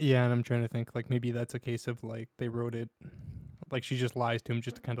 Yeah, and I'm trying to think, like, maybe that's a case of like they wrote it like she just lies to him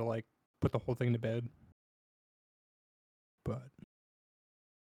just to kind of like put the whole thing to bed. But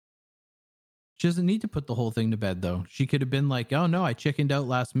She doesn't need to put the whole thing to bed, though. She could have been like, oh no, I chickened out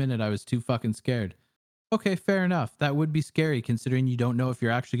last minute. I was too fucking scared. Okay, fair enough. That would be scary considering you don't know if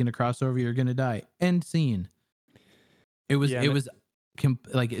you're actually going to cross over, you're going to die. End scene. It was, Yeah, it and was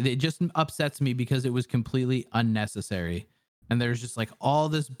like, it just upsets me because it was completely unnecessary. And there's just like all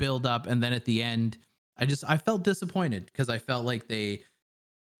this build up. And then at the end, I felt disappointed because I felt like they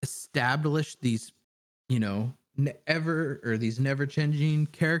established these, you know, these never changing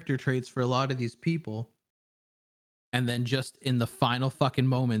character traits for a lot of these people. And then just in the final fucking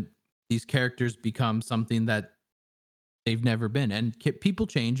moment, these characters become something that they've never been. And people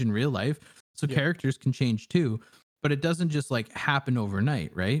change in real life. So Yeah. characters can change too, but it doesn't just like happen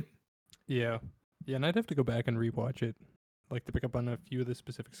overnight, right? yeah, and I'd have to go back and rewatch it, like to pick up on a few of the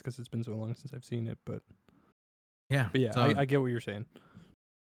specifics because it's been so long since I've seen it. But Yeah. yeah, So, I get what you're saying.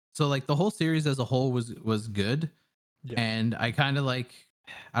 so like the whole series as a whole was good. Yeah. And I kind of like,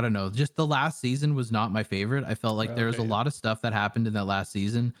 I don't know, just the last season was not my favorite. I felt like there was a Okay, yeah. lot of stuff that happened in that last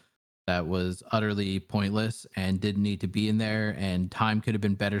season that was utterly pointless and didn't need to be in there, and time could have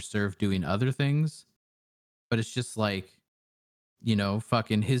been better served doing other things. But it's just like, you know,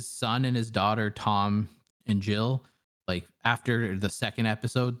 fucking his son and his daughter, Tom and Jill, like after the second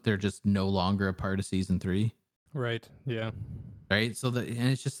episode, they're just no longer a part of season 3. Right. Yeah. Right. So and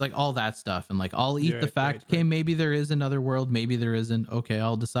it's just like all that stuff. And like, I'll eat the Right, fact, right, okay, right. maybe there is another world, maybe there isn't. Okay,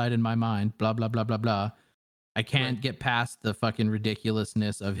 I'll decide in my mind, blah, blah, blah, blah, blah. I can't Right. get past the fucking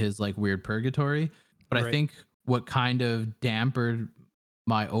ridiculousness of his like weird purgatory. But I Right. think what kind of dampened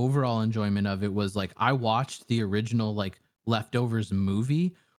my overall enjoyment of it was like I watched the original like Leftovers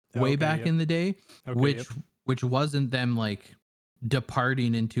movie way Okay. back Yep. in the day, Okay. which Yep. which wasn't them like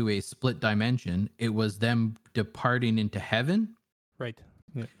departing into a split dimension. It was them departing into heaven. Right.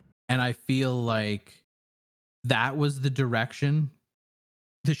 Yeah. And I feel like that was the direction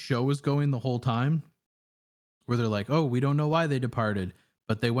the show was going the whole time, where they're like, oh, we don't know why they departed,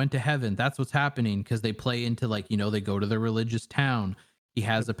 but they went to heaven. That's what's happening, because they play into like, you know, they go to their religious town. He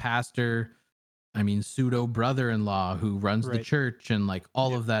has a pastor, I mean, pseudo brother-in-law who runs the Right. church and like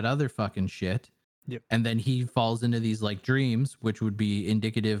all Yep. of that other fucking shit. Yep. And then he falls into these like dreams, which would be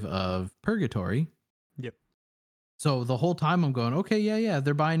indicative of purgatory. Yep. So the whole time I'm going, okay, yeah,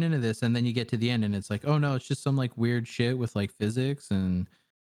 they're buying into this. And then you get to the end and it's like, oh no, it's just some like weird shit with like physics and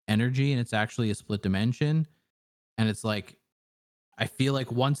energy. And it's actually a split dimension. And it's like, I feel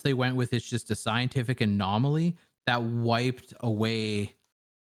like once they went with it's just a scientific anomaly, that wiped away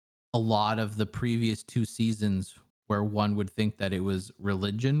a lot of the previous 2 seasons where one would think that it was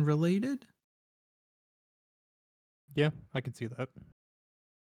religion related. Yeah, I could see that.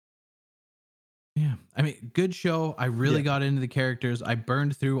 Yeah. I mean, good show. I really Yeah. got into the characters. I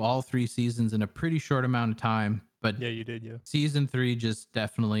burned through all 3 seasons in a pretty short amount of time, but Yeah, you did. Yeah. season 3 just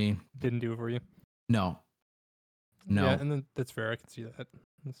definitely Didn't do it for you. no. Yeah, and then that's fair. I can see that.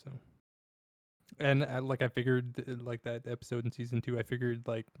 So, and like I figured, like that episode in season 2, I figured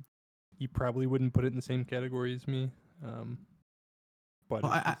like you probably wouldn't put it in the same category as me. But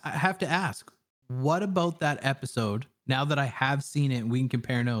Well, it I was- have to ask, what about that episode? Now that I have seen it and we can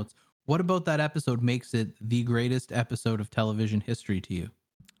compare notes, what about that episode makes it the greatest episode of television history to you?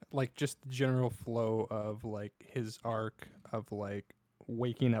 like just the general flow of like his arc of like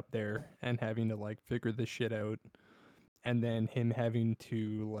waking up there and having to like figure this shit out, and then him having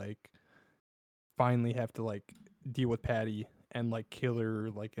to like finally have to like deal with Patty and like kill her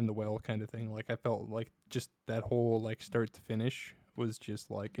like in the well kind of thing. Like I felt like just that whole like start to finish was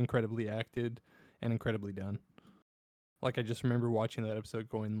just like incredibly acted and incredibly done. Like I just remember watching that episode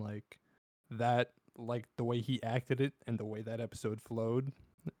going like that, like the way he acted it and the way that episode flowed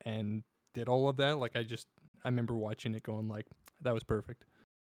and did all of that. Like I remember watching it going like that was perfect.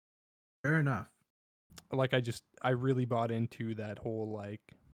 Fair enough. Like I really bought into that whole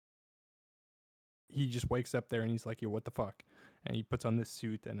like he just wakes up there and he's like, yo, what the fuck? And he puts on this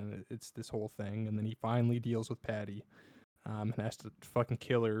suit and then it's this whole thing. And then he finally deals with Patty and has to fucking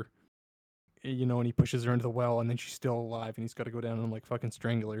kill her, you know, and he pushes her into the well and then she's still alive and he's got to go down and like fucking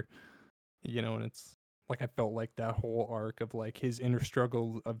strangle her, you know, and it's like I felt like that whole arc of like his inner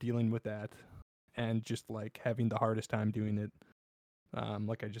struggle of dealing with that and just like having the hardest time doing it.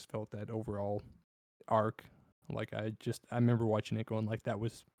 Like I just felt that overall arc. Like I remember watching it going like that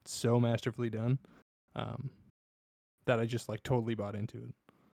was so masterfully done. That I just like totally bought into it.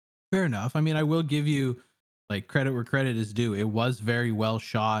 Fair enough. I mean, I will give you like credit where credit is due. It was very well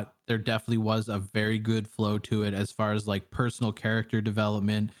shot. There definitely was a very good flow to it as far as like personal character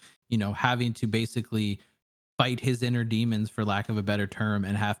development, you know, having to basically fight his inner demons, for lack of a better term,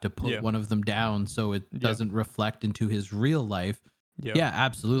 and have to put Yeah. one of them down so it Yeah. doesn't reflect into his real life. Yeah. Yeah,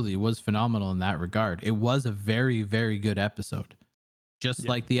 absolutely. It was phenomenal in that regard. It was a very, very good episode. Just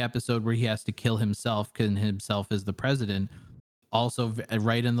Yeah. like the episode where he has to kill himself because himself is the president. Also,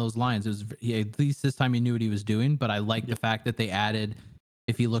 right in those lines, it was at least this time he knew what he was doing. But I like the fact that they added,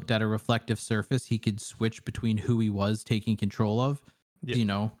 if he looked at a reflective surface, he could switch between who he was taking control of. Yeah. You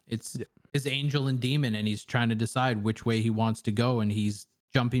know, it's his angel and demon, and he's trying to decide which way he wants to go, and he's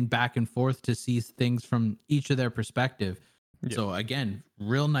jumping back and forth to see things from each of their perspective. Yeah. So again,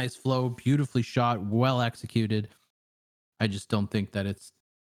 real nice flow, beautifully shot, well executed. I just don't think that it's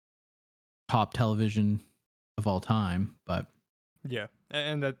top television of all time, but Yeah,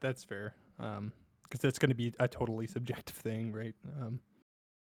 and that's fair. Because that's going to be a totally subjective thing, right?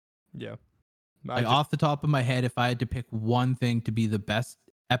 Yeah. like off the top of my head, if I had to pick one thing to be the best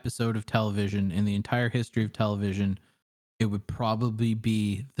episode of television in the entire history of television, it would probably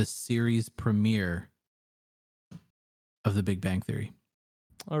be the series premiere of The Big Bang Theory.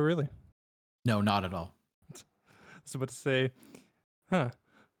 Oh, really? No, not at all. I was about to say,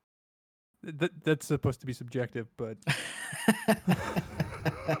 that's supposed to be subjective, but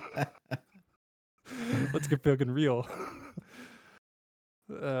let's get fucking real.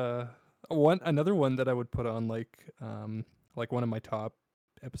 Another one that I would put on like one of my top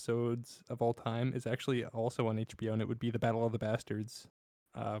episodes of all time is actually also on HBO, and it would be the Battle of the Bastards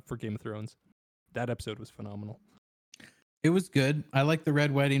for Game of Thrones. That episode was phenomenal. It was good. I like the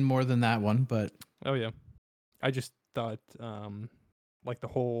Red Wedding more than that one, but oh yeah, I just thought like the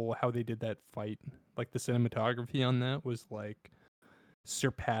whole how they did that fight, like the cinematography on that was like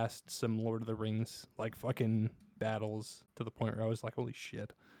surpassed some Lord of the Rings like fucking battles to the point where I was like, holy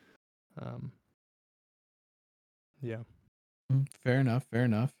shit. Yeah. Fair enough.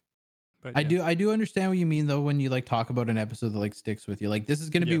 But I do understand what you mean though when you like talk about an episode that like sticks with you. Like this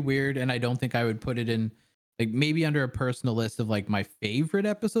is gonna be weird, and I don't think I would put it in like maybe under a personal list of like my favorite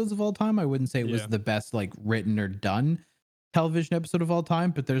episodes of all time. I wouldn't say it was the best like written or done television episode of all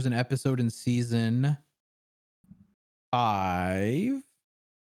time, but there's an episode in season 5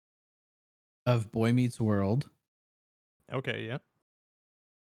 of Boy Meets World. Okay, yeah.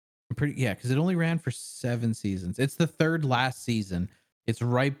 Because it only ran for 7 seasons. It's the third last season. It's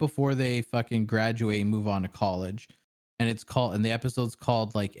right before they fucking graduate and move on to college. And the episode's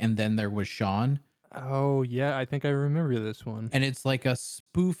called like, And Then There Was Sean. Oh yeah, I think I remember this one. And it's like a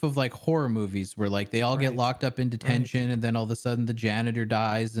spoof of like horror movies where like they all get locked up in detention, and then all of a sudden the janitor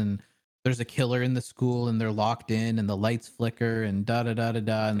dies and there's a killer in the school and they're locked in and the lights flicker and da da da da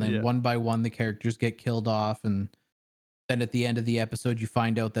da. And then one by one the characters get killed off, and then at the end of the episode you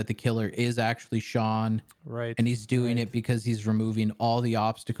find out that the killer is actually Sean. Right. And he's doing it because he's removing all the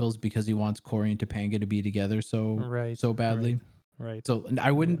obstacles because he wants Corey and Topanga to be together so badly. Right. So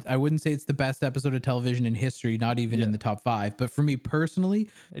I wouldn't say it's the best episode of television in history, not even in the top 5. But for me personally,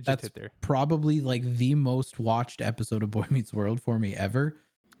 that's probably like the most watched episode of Boy Meets World for me ever,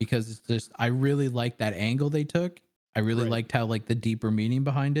 because it's just I really liked that angle they took. I really liked how like the deeper meaning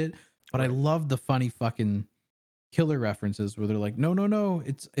behind it. But I love the funny fucking killer references where they're like, no,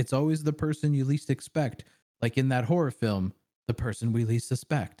 it's always the person you least expect. Like in that horror film, the person we least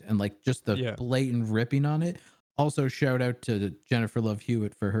suspect, and like just the blatant ripping on it. Also, shout out to Jennifer Love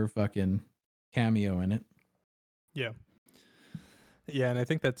Hewitt for her fucking cameo in it. Yeah. Yeah, and I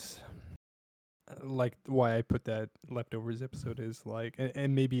think that's like why I put that Leftovers episode is like,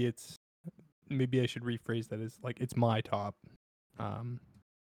 and maybe I should rephrase that as like it's my top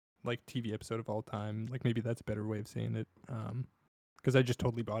like TV episode of all time. Like maybe that's a better way of saying it. Because I just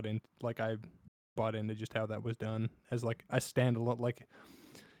totally bought into just how that was done as like a standalone. Like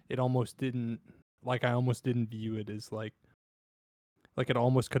it almost didn't. Like I almost didn't view it as like it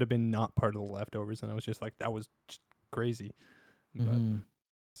almost could have been not part of the Leftovers, and I was just like, that was just crazy. But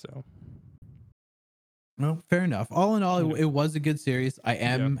so, well, fair enough. All in all, it was a good series. I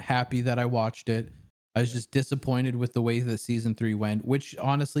am happy that I watched it. I was just disappointed with the way that season 3 went, which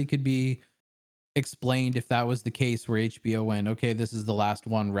honestly could be explained if that was the case where HBO went, okay, this is the last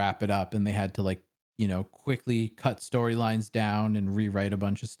one, wrap it up, and they had to like, quickly cut storylines down and rewrite a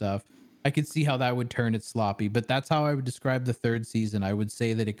bunch of stuff. I could see how that would turn it sloppy, but that's how I would describe the 3rd season. I would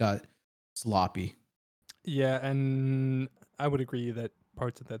say that it got sloppy. Yeah, and I would agree that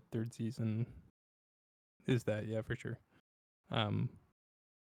parts of that 3rd season is that, yeah, for sure.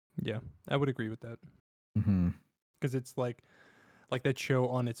 Yeah, I would agree with that. Because it's like that show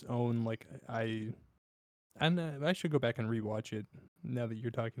on its own. Like I should go back and rewatch it now that you're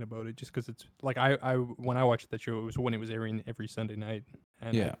talking about it, just because it's like I when I watched that show, it was when it was airing every Sunday night,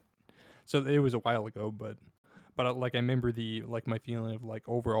 and so it was a while ago, but but like I remember my feeling of like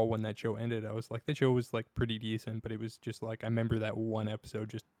overall when that show ended, I was like the show was like pretty decent, but it was just like I remember that one episode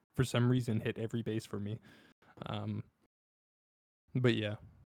just for some reason hit every base for me. Um, but yeah,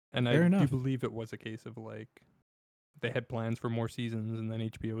 and I Fair do enough. believe it was a case of like they had plans for more seasons, and then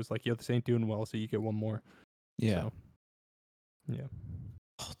HBO was like, "Yo, this ain't doing well, so you get one more." Yeah. So, yeah.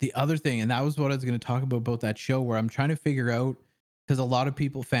 The other thing, and that was what I was going to talk about that show, where I'm trying to figure out, because a lot of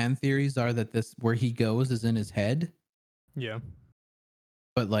people fan theories are that this where he goes is in his head, Yeah.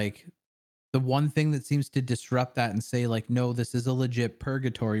 but like the one thing that seems to disrupt that and say like, no, this is a legit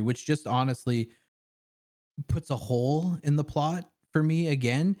purgatory, which just honestly puts a hole in the plot for me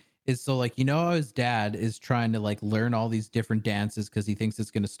again, is so like, how his dad is trying to like learn all these different dances because he thinks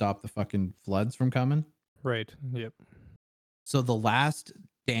it's going to stop the fucking floods from coming. Right. Yep. So the last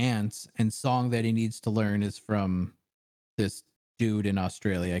dance and song that he needs to learn is from this dude in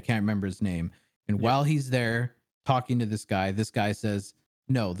Australia. I can't remember his name. And Yep. while he's there talking to this guy says,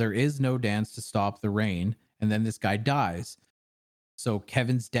 "No, there is no dance to stop the rain." And then this guy dies. So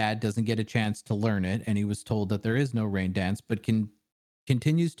Kevin's dad doesn't get a chance to learn it, and he was told that there is no rain dance, but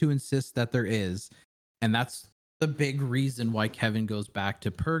continues to insist that there is. And that's the big reason why Kevin goes back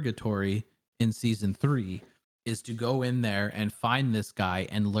to purgatory in season 3, is to go in there and find this guy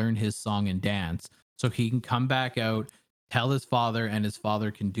and learn his song and dance so he can come back out, tell his father, and his father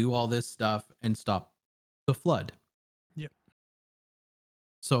can do all this stuff and stop the flood. Yep.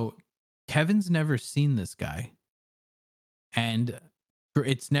 So Kevin's never seen this guy, and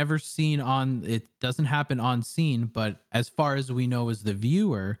it doesn't happen on scene, but as far as we know as the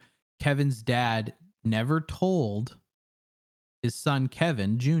viewer, Kevin's dad never told his son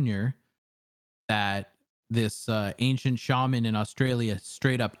Kevin Jr. that this ancient shaman in Australia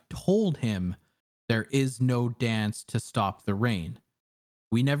straight up told him there is no dance to stop the rain.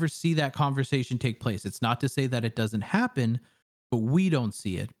 We never see that conversation take place. It's not to say that it doesn't happen, but we don't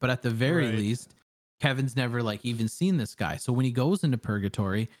see it. But at the very Right. least, Kevin's never like even seen this guy. So when he goes into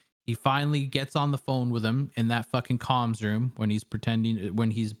purgatory, he finally gets on the phone with him in that fucking comms room when he's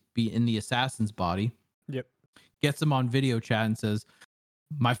in the assassin's body. Yep. Gets him on video chat and says,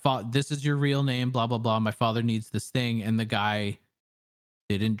 this is your real name, blah blah blah. My father needs this thing. And the guy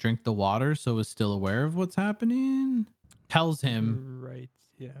didn't drink the water, so is still aware of what's happening. Tells him Right.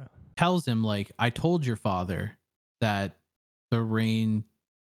 Yeah. like, I told your father that the rain,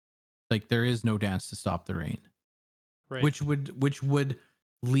 like there is no dance to stop the rain. Right. Which would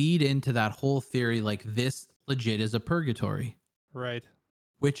lead into that whole theory, like this legit is a purgatory. Right.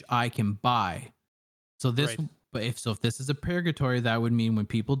 Which I can buy. So this Right. But if this is a purgatory, that would mean when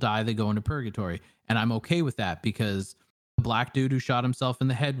people die, they go into purgatory. And I'm okay with that because the black dude who shot himself in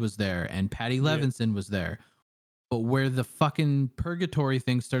the head was there and Patty Levinson was there. But where the fucking purgatory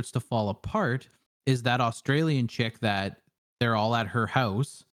thing starts to fall apart is that Australian chick that they're all at her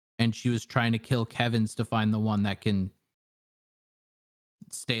house and she was trying to kill Kevin's to find the one that can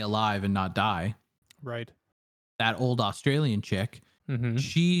stay alive and not die. Right. That old Australian chick.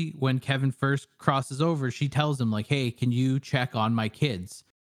 Mm-hmm. When Kevin first crosses over, she tells him like, "Hey, can you check on my kids?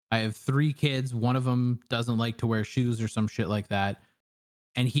 I have 3 kids. One of them doesn't like to wear shoes or some shit like that."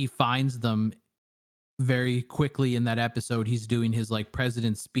 And he finds them very quickly in that episode. He's doing his like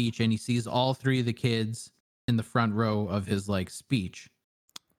president's speech and he sees all 3 of the kids in the front row of his like speech.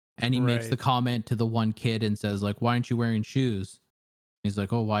 And he makes the comment to the one kid and says like, "Why aren't you wearing shoes?" He's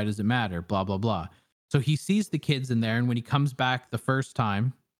like, "Oh, why does it matter? Blah, blah, blah." So he sees the kids in there. And when he comes back the first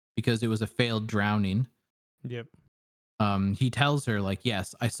time, because it was a failed drowning, Yep. he tells her like,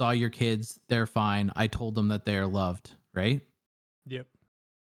 "Yes, I saw your kids. They're fine. I told them that they're loved." Right? Yep.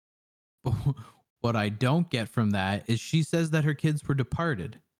 What I don't get from that is she says that her kids were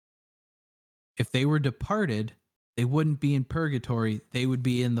departed. If they were departed, they wouldn't be in purgatory. They would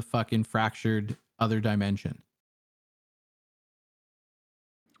be in the fucking fractured other dimension.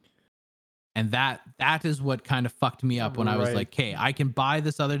 And that is what kind of fucked me up when I was like, "Okay, I can buy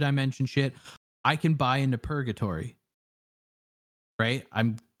this other dimension shit. I can buy into purgatory." Right?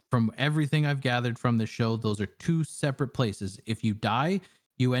 From everything I've gathered from the show, those are 2 separate places. If you die,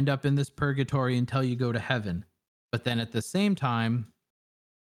 you end up in this purgatory until you go to heaven. But then at the same time,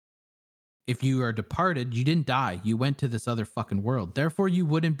 if you are departed, you didn't die. You went to this other fucking world. Therefore, you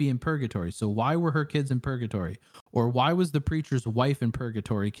wouldn't be in purgatory. So why were her kids in purgatory? Or why was the preacher's wife in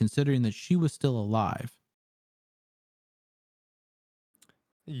purgatory, considering that she was still alive?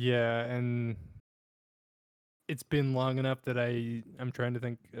 Yeah, and it's been long enough that I'm trying to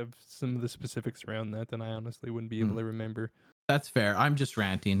think of some of the specifics around that, and I honestly wouldn't be able to remember. That's fair. I'm just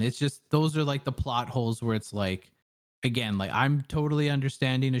ranting. It's just those are like the plot holes where it's like again, like I'm totally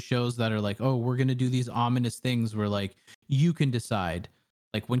understanding of shows that are like, oh, we're gonna do these ominous things where like you can decide.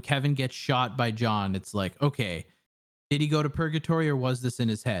 Like when Kevin gets shot by John, it's like, okay, did he go to purgatory or was this in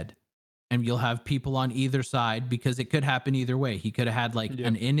his head? And you'll have people on either side because it could happen either way. He could have had like Yeah.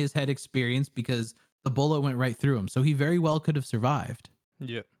 an in his head experience because the bullet went right through him. So he very well could have survived.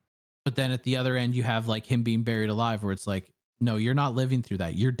 Yeah. But then at the other end, you have like him being buried alive where it's like, no, you're not living through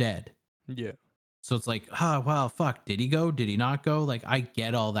that. You're dead. Yeah. So it's like, well, fuck. Did he go? Did he not go? Like, I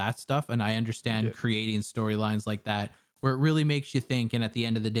get all that stuff. And I understand Yeah. creating storylines like that where it really makes you think. And at the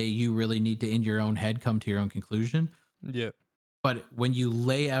end of the day, you really need to, in your own head, come to your own conclusion. Yeah. But when you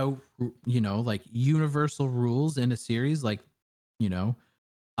lay out, like universal rules in a series, like,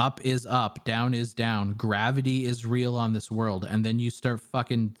 up is up, down is down, gravity is real on this world, and then you start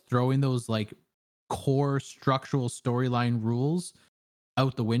fucking throwing those like core structural storyline rules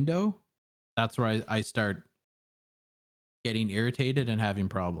out the window, that's where I start getting irritated and having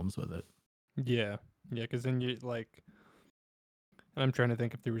problems with it. Yeah. Yeah. Because then you like, I'm trying to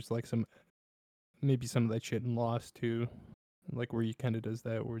think if there was like maybe some of that shit in Lost too, like where you kind of does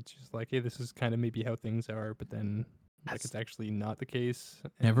that, where it's just like, hey, this is kind of maybe how things are, but then like it's actually not the case.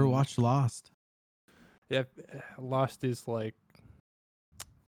 Never And watched Lost. yeah, Lost is like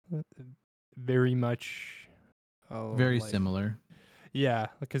very much Very like similar. yeah,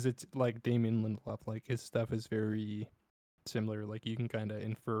 because it's like Damien Lindelof, like his stuff is very similar. Like you can kind of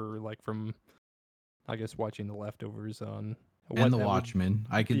infer like from I guess watching The Leftovers on And what The that would Watchmen.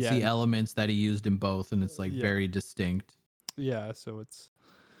 I can yeah see elements that he used in both, and it's like yeah very distinct. yeah. So it's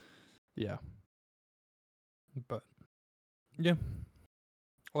yeah, but yeah.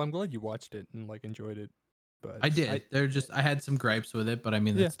 Well, I'm glad you watched it and like enjoyed it, but I did. I had some gripes with it, but I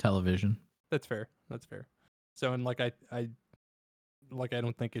mean, yeah, that's television. that's fair. That's fair. So and like I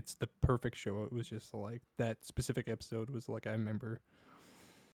don't think it's the perfect show. It was just like that specific episode was like I remember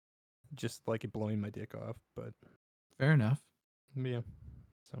just like it blowing my dick off. But Fair enough. yeah,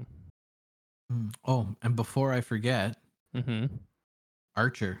 so Oh, and before I forget, mm-hmm.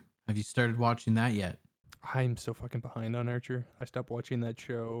 Archer. Have you started watching that yet? I'm so fucking behind on Archer. I stopped watching that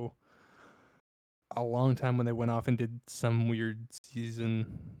show a long time when they went off and did some weird season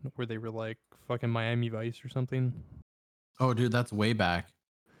where they were like fucking Miami Vice or something. Oh, dude, that's way back.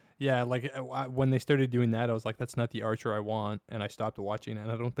 Yeah, like when they started doing that, I was like, "That's not the Archer I want," and I stopped watching it.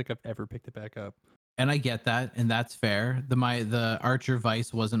 And I don't think I've ever picked it back up. And I get that, and that's fair. The Archer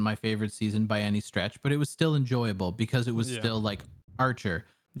Vice wasn't my favorite season by any stretch, but it was still enjoyable because it was Yeah, still like Archer.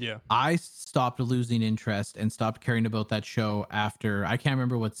 yeah. I stopped losing interest and stopped caring about that show after I can't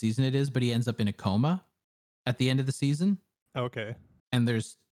remember what season it is, but he ends up in a coma at the end of the season. Okay. And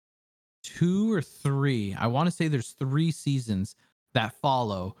there's two or three, I want to say there's 3 seasons that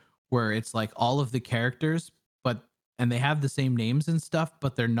follow where it's like all of the characters, and they have the same names and stuff,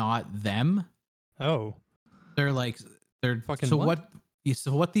 but they're not them. Oh, They're like they're fucking so what?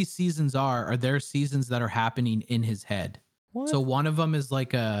 what these seasons are there seasons that are happening in his head. What? So one of them is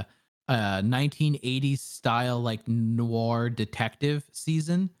like a 1980s style like noir detective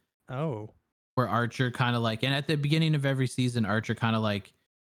season Oh, where Archer kind of like, and at the beginning of every season Archer kind of like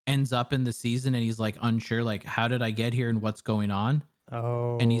ends up in the season and he's like unsure like how did I get here and what's going on.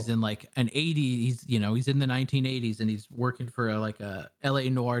 oh. And he's in like an 80s, he's in the 1980s and he's working for a LA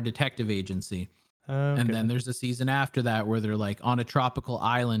noir detective agency. Okay. And then there's a season after that where they're like on a tropical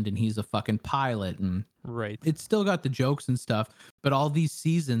island and he's a fucking pilot, and right. it's still got the jokes and stuff, but all these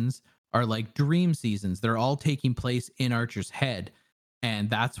seasons are like dream seasons. They're all taking place in Archer's head. And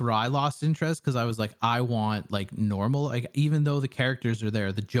that's where I lost interest because I was like, I want like normal, like even though the characters are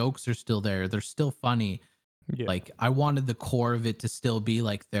there, the jokes are still there, they're still funny. Yeah. Like I wanted the core of it to still be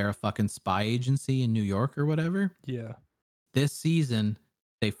like they're a fucking spy agency in New York or whatever. Yeah. This season,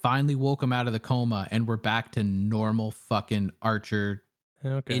 they finally woke him out of the coma and we're back to normal fucking Archer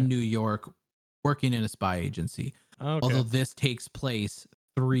Okay. in New York working in a spy agency. Okay. Although this takes place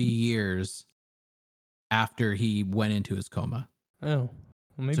 3 years after he went into his coma. Oh. Well,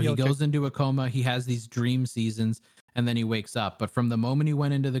 maybe So he I'll goes into a coma, he has these dream seasons, and then he wakes up. But from the moment he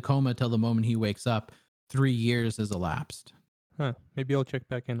went into the coma till the moment he wakes up, 3 years has elapsed. Huh. Maybe I'll check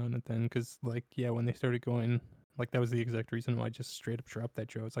back in on it then, because like yeah, when they started going, like that was the exact reason why I just straight up dropped that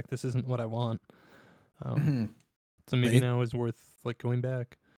show. It's like this isn't what I want. So maybe now is worth like going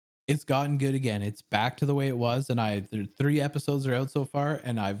back. It's gotten good again. It's back to the way it was, and there 3 episodes are out so far,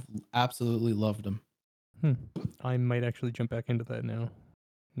 and I've absolutely loved them. I might actually jump back into that now.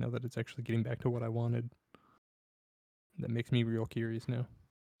 Now that it's actually getting back to what I wanted. That makes me real curious now.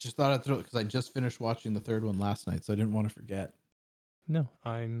 Just thought I'd throw it because I just finished watching the 3rd one last night, so I didn't want to forget. No,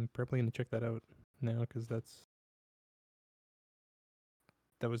 I'm probably gonna check that out now because that's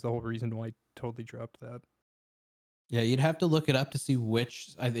that was the whole reason why I totally dropped that. Yeah, you'd have to look it up to see which.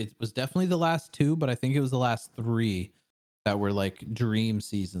 It was definitely the last two, but I think it was the last three that were like dream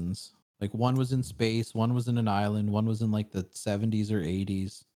seasons. Like one was in space, one was in an island, one was in like the 70s or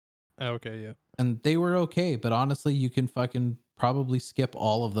 80s. Okay, yeah. And they were okay, but honestly, you can fucking probably skip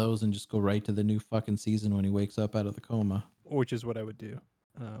all of those and just go right to the new fucking season when he wakes up out of the coma. Which is what I would do.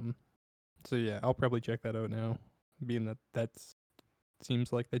 So yeah, I'll probably check that out now, being that that's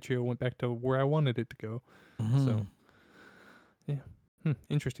seems like that show went back to where I wanted it to go. So yeah,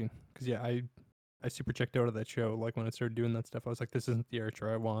 interesting. Because yeah, I super checked out of that show. Like when I started doing that stuff, I was like, this isn't the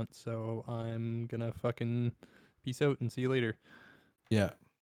Archer I want. So I'm gonna fucking peace out and see you later. Yeah.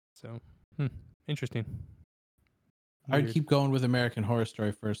 So interesting. I'd Weird. keep going with American Horror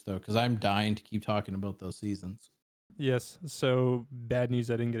Story first, though, because I'm dying to keep talking about those seasons. Yes. So bad news.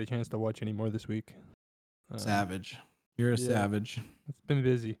 I didn't get a chance to watch any more this week. Savage. You're a Yeah, savage. it's been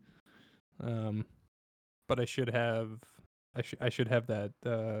busy. But I should have. I should have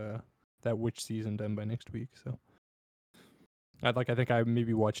that witch season done by next week. So I think I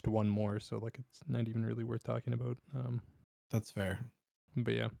maybe watched one more. So like it's not even really worth talking about. That's fair.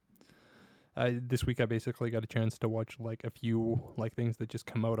 But yeah. This week I basically got a chance to watch like a few like things that just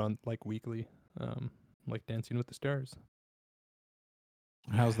come out on like weekly, like Dancing with the Stars.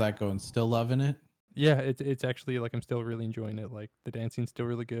 How's that going? Still loving it? Yeah, it's actually like I'm still really enjoying it. Like the dancing's still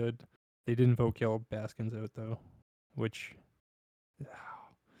really good. They didn't vote Carol Baskins out though, which,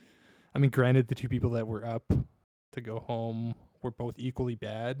 I mean, granted, the two people that were up to go home were both equally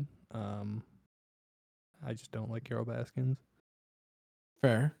bad. I just don't like Carol Baskins.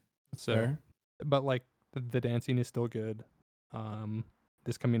 Fair. That's So, fair. but like the dancing is still good. Um,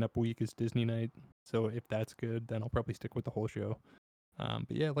 this coming up week is Disney night, so if that's good, then I'll probably stick with the whole show.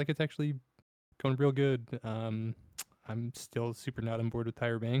 But yeah, like it's actually going real good. I'm still super not on board with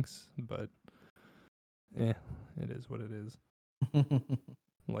Tyra Banks, but yeah, it is what it is.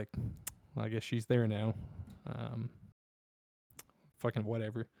 Like, well, I guess she's there now. Um, fucking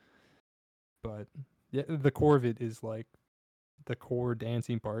whatever. But yeah, the core of it is like the core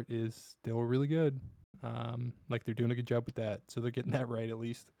dancing part is still really good. Like they're doing a good job with that, so they're getting that right at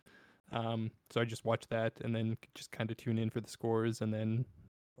least. So I just watch that and then just kind of tune in for the scores, and then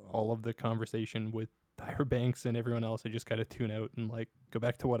all of the conversation with Tyra Banks and everyone else, I just kind of tune out and like go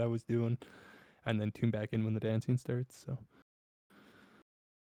back to what I was doing, and then tune back in when the dancing starts. So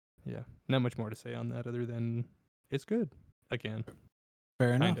yeah, not much more to say on that other than it's good. Again,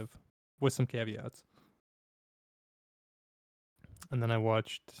 Fair kind enough. of, with some caveats. And then I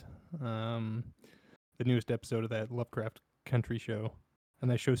watched the newest episode of that Lovecraft Country show, and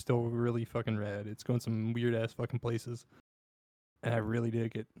that show's still really fucking rad. It's going some weird ass fucking places, and I really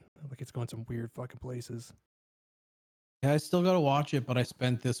dig it. Like it's going some weird fucking places. Yeah, I still got to watch it, but I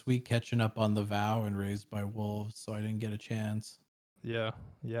spent this week catching up on The Vow and Raised by Wolves, so I didn't get a chance. Yeah,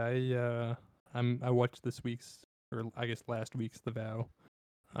 yeah. I watched this week's, or I guess last week's The Vow.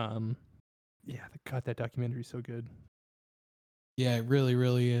 Um, yeah, God, that documentary's so good. Yeah, it really,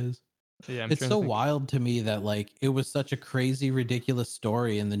 really is. Yeah, I'm It's trying to so think. wild to me that like it was such a crazy, ridiculous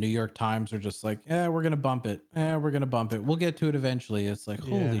story, and the New York Times are just like, "Yeah, we're gonna bump it. Yeah, we're gonna bump it. We'll get to it eventually." It's like,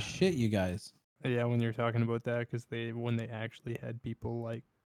 holy Yeah, shit, you guys. yeah. When you're talking about that, because when they actually had people like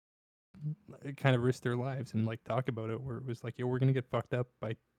kind of risk their lives and like talk about it, where it was like, yeah, we're gonna get fucked up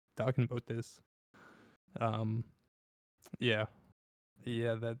by talking about this. Um, yeah,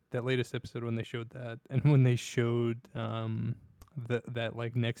 yeah. That latest episode when they showed that, and when they showed that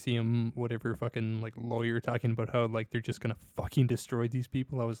like Nexium whatever fucking like lawyer talking about how like they're just gonna fucking destroy these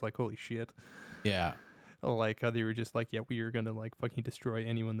people, I was like, holy shit. Yeah. Like how they were just like, yeah, we are gonna like fucking destroy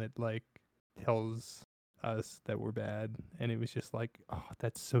anyone that like tells us that we're bad, and it was just like, oh,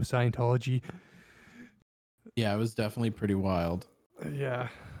 that's so Scientology. Yeah, it was definitely pretty wild. Yeah.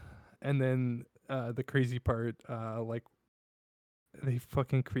 And then the crazy part, like they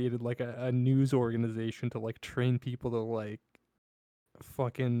fucking created like a news organization to like train people to like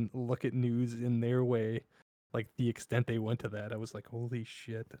fucking look at news in their way. Like the extent they went to that, I was like, holy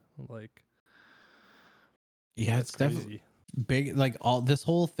shit. Like Yeah, that's it's definitely crazy. big. Like all this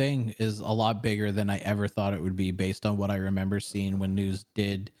whole thing is a lot bigger than I ever thought it would be based on what I remember seeing when news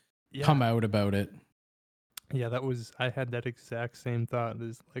did Yeah. come out about it. Yeah, that was I had that exact same thought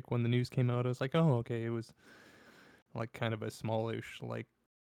as like when the news came out, I was like, oh, okay, it was like kind of a smallish like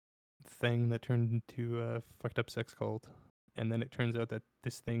thing that turned into a fucked up sex cult. And then it turns out that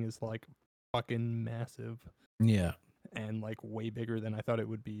this thing is like fucking massive Yeah. and like way bigger than I thought it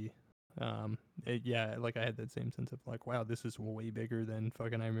would be. Yeah, like I had that same sense of like, wow, this is way bigger than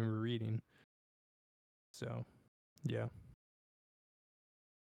fucking I remember reading. So, yeah.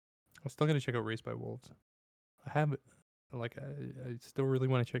 I still got to check out Raised by Wolves. I have like I still really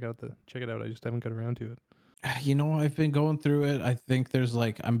want to check it out. I just haven't got around to it. You know, I've been going through it. I think there's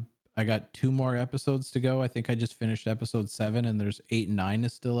like I got 2 more episodes to go. I think I just finished episode 7 and there's 8 and 9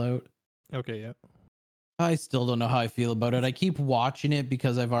 is still out. Okay, yeah. I still don't know how I feel about it. I keep watching it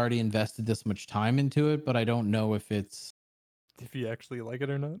because I've already invested this much time into it, but I don't know if it's If you actually like it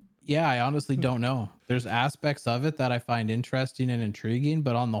or not. yeah, I honestly don't know. There's aspects of it that I find interesting and intriguing,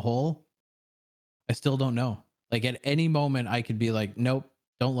 but on the whole, I still don't know. Like at any moment I could be like, nope,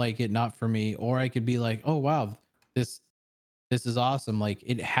 don't like it, not for me, or I could be like, oh wow, this this is awesome. Like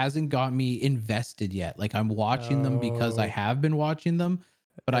it hasn't got me invested yet. Like I'm watching them because I Oh, have been watching them,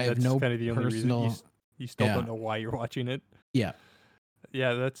 but I and have that's no kind of the only reason personal you still yeah. don't know why you're watching it. Yeah.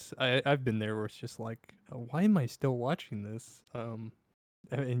 Yeah, that's I've been there where it's just like, why am I still watching this?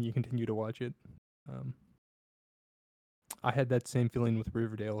 And you continue to watch it. Um, I had that same feeling with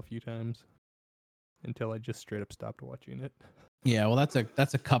Riverdale a few times until I just straight up stopped watching it. Yeah, well that's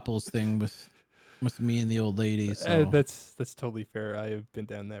a couples thing with me and the old lady, so That's totally fair. I have been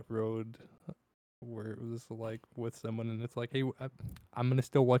down that road where it was like with someone, and it's like, hey, I'm gonna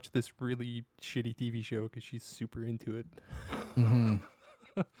still watch this really shitty TV show because she's super into it. mhm.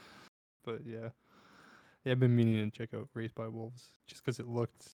 But yeah, I've been meaning to check out Raised by Wolves just because it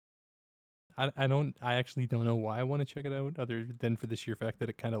looked. I actually don't know why I want to check it out, other than for the sheer fact that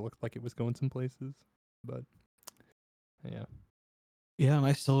it kind of looked like it was going some places. But yeah, Yeah, and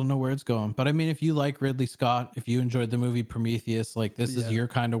I still don't know where it's going. But I mean, if you like Ridley Scott, if you enjoyed the movie Prometheus, like this is yeah, your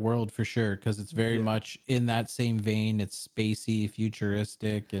kind of world for sure because it's very yeah, much in that same vein. It's spacey,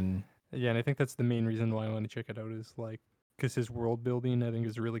 futuristic, and yeah. And I think that's the main reason why I want to check it out is like because his world building I think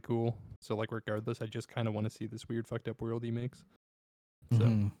is really cool. So like regardless, I just kind of want to see this weird fucked up world he makes. So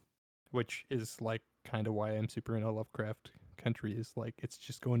mhm. which is like kind of why I'm super into Lovecraft Country is like it's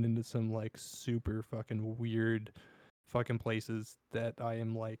just going into some like super fucking weird fucking places that I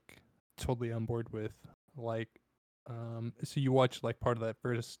am like totally on board with. Like so you watch like part of that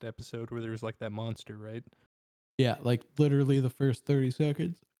first episode where there's like that monster, right? Yeah, like literally the first 30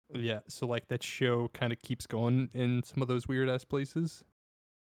 seconds. Yeah, so like that show kind of keeps going in some of those weird ass places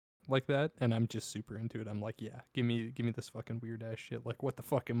like that, and I'm just super into it. I'm like, yeah, give me this fucking weird ass shit. Like what the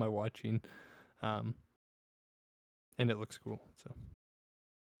fuck am I watching? Um and it looks cool. So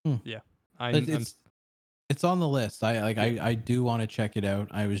Hmm. yeah, It, I'm it's on the list. yeah, I do want to check it out.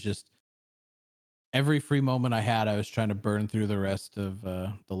 I was just every free moment I had, I was trying to burn through the rest of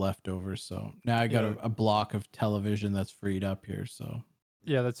the leftovers. So now I got yeah, a block of television that's freed up here. So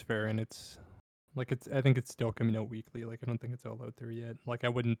yeah. That's fair, and it's like it's. I think it's still coming out weekly. Like I don't think it's all out there yet. Like I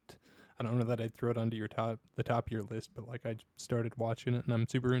wouldn't. I don't know that I'd throw it onto the top of your list, but like I started watching it and I'm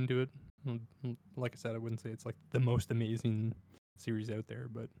super into it. Like I said, I wouldn't say it's like the most amazing series out there,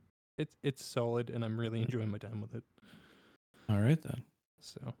 but it's solid and I'm really enjoying my time with it. all right then.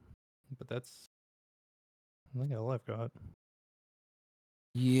 So, but that's I think all I've got.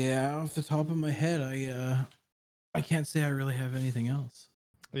 Yeah, off the top of my head, I can't say I really have anything else.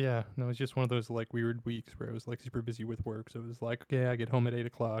 Yeah, no, it's just one of those like weird weeks where I was like super busy with work. So it was like, okay, I get home at 8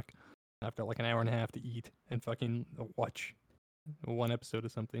 o'clock. I've got like an hour and a half to eat and fucking watch one episode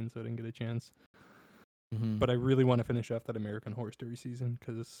of something. So I didn't get a chance. Mm-hmm. But I really want to finish off that American Horror Story season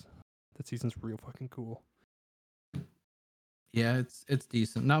because that season's real fucking cool. Yeah, it's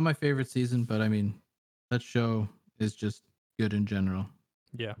decent. Not my favorite season, but I mean, that show is just good in general.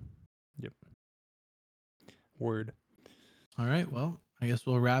 Yeah. Yep. Word. All right, well, I guess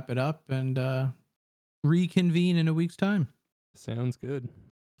we'll wrap it up and reconvene in a week's time. Sounds good.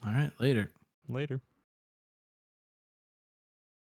 All right, later. Later.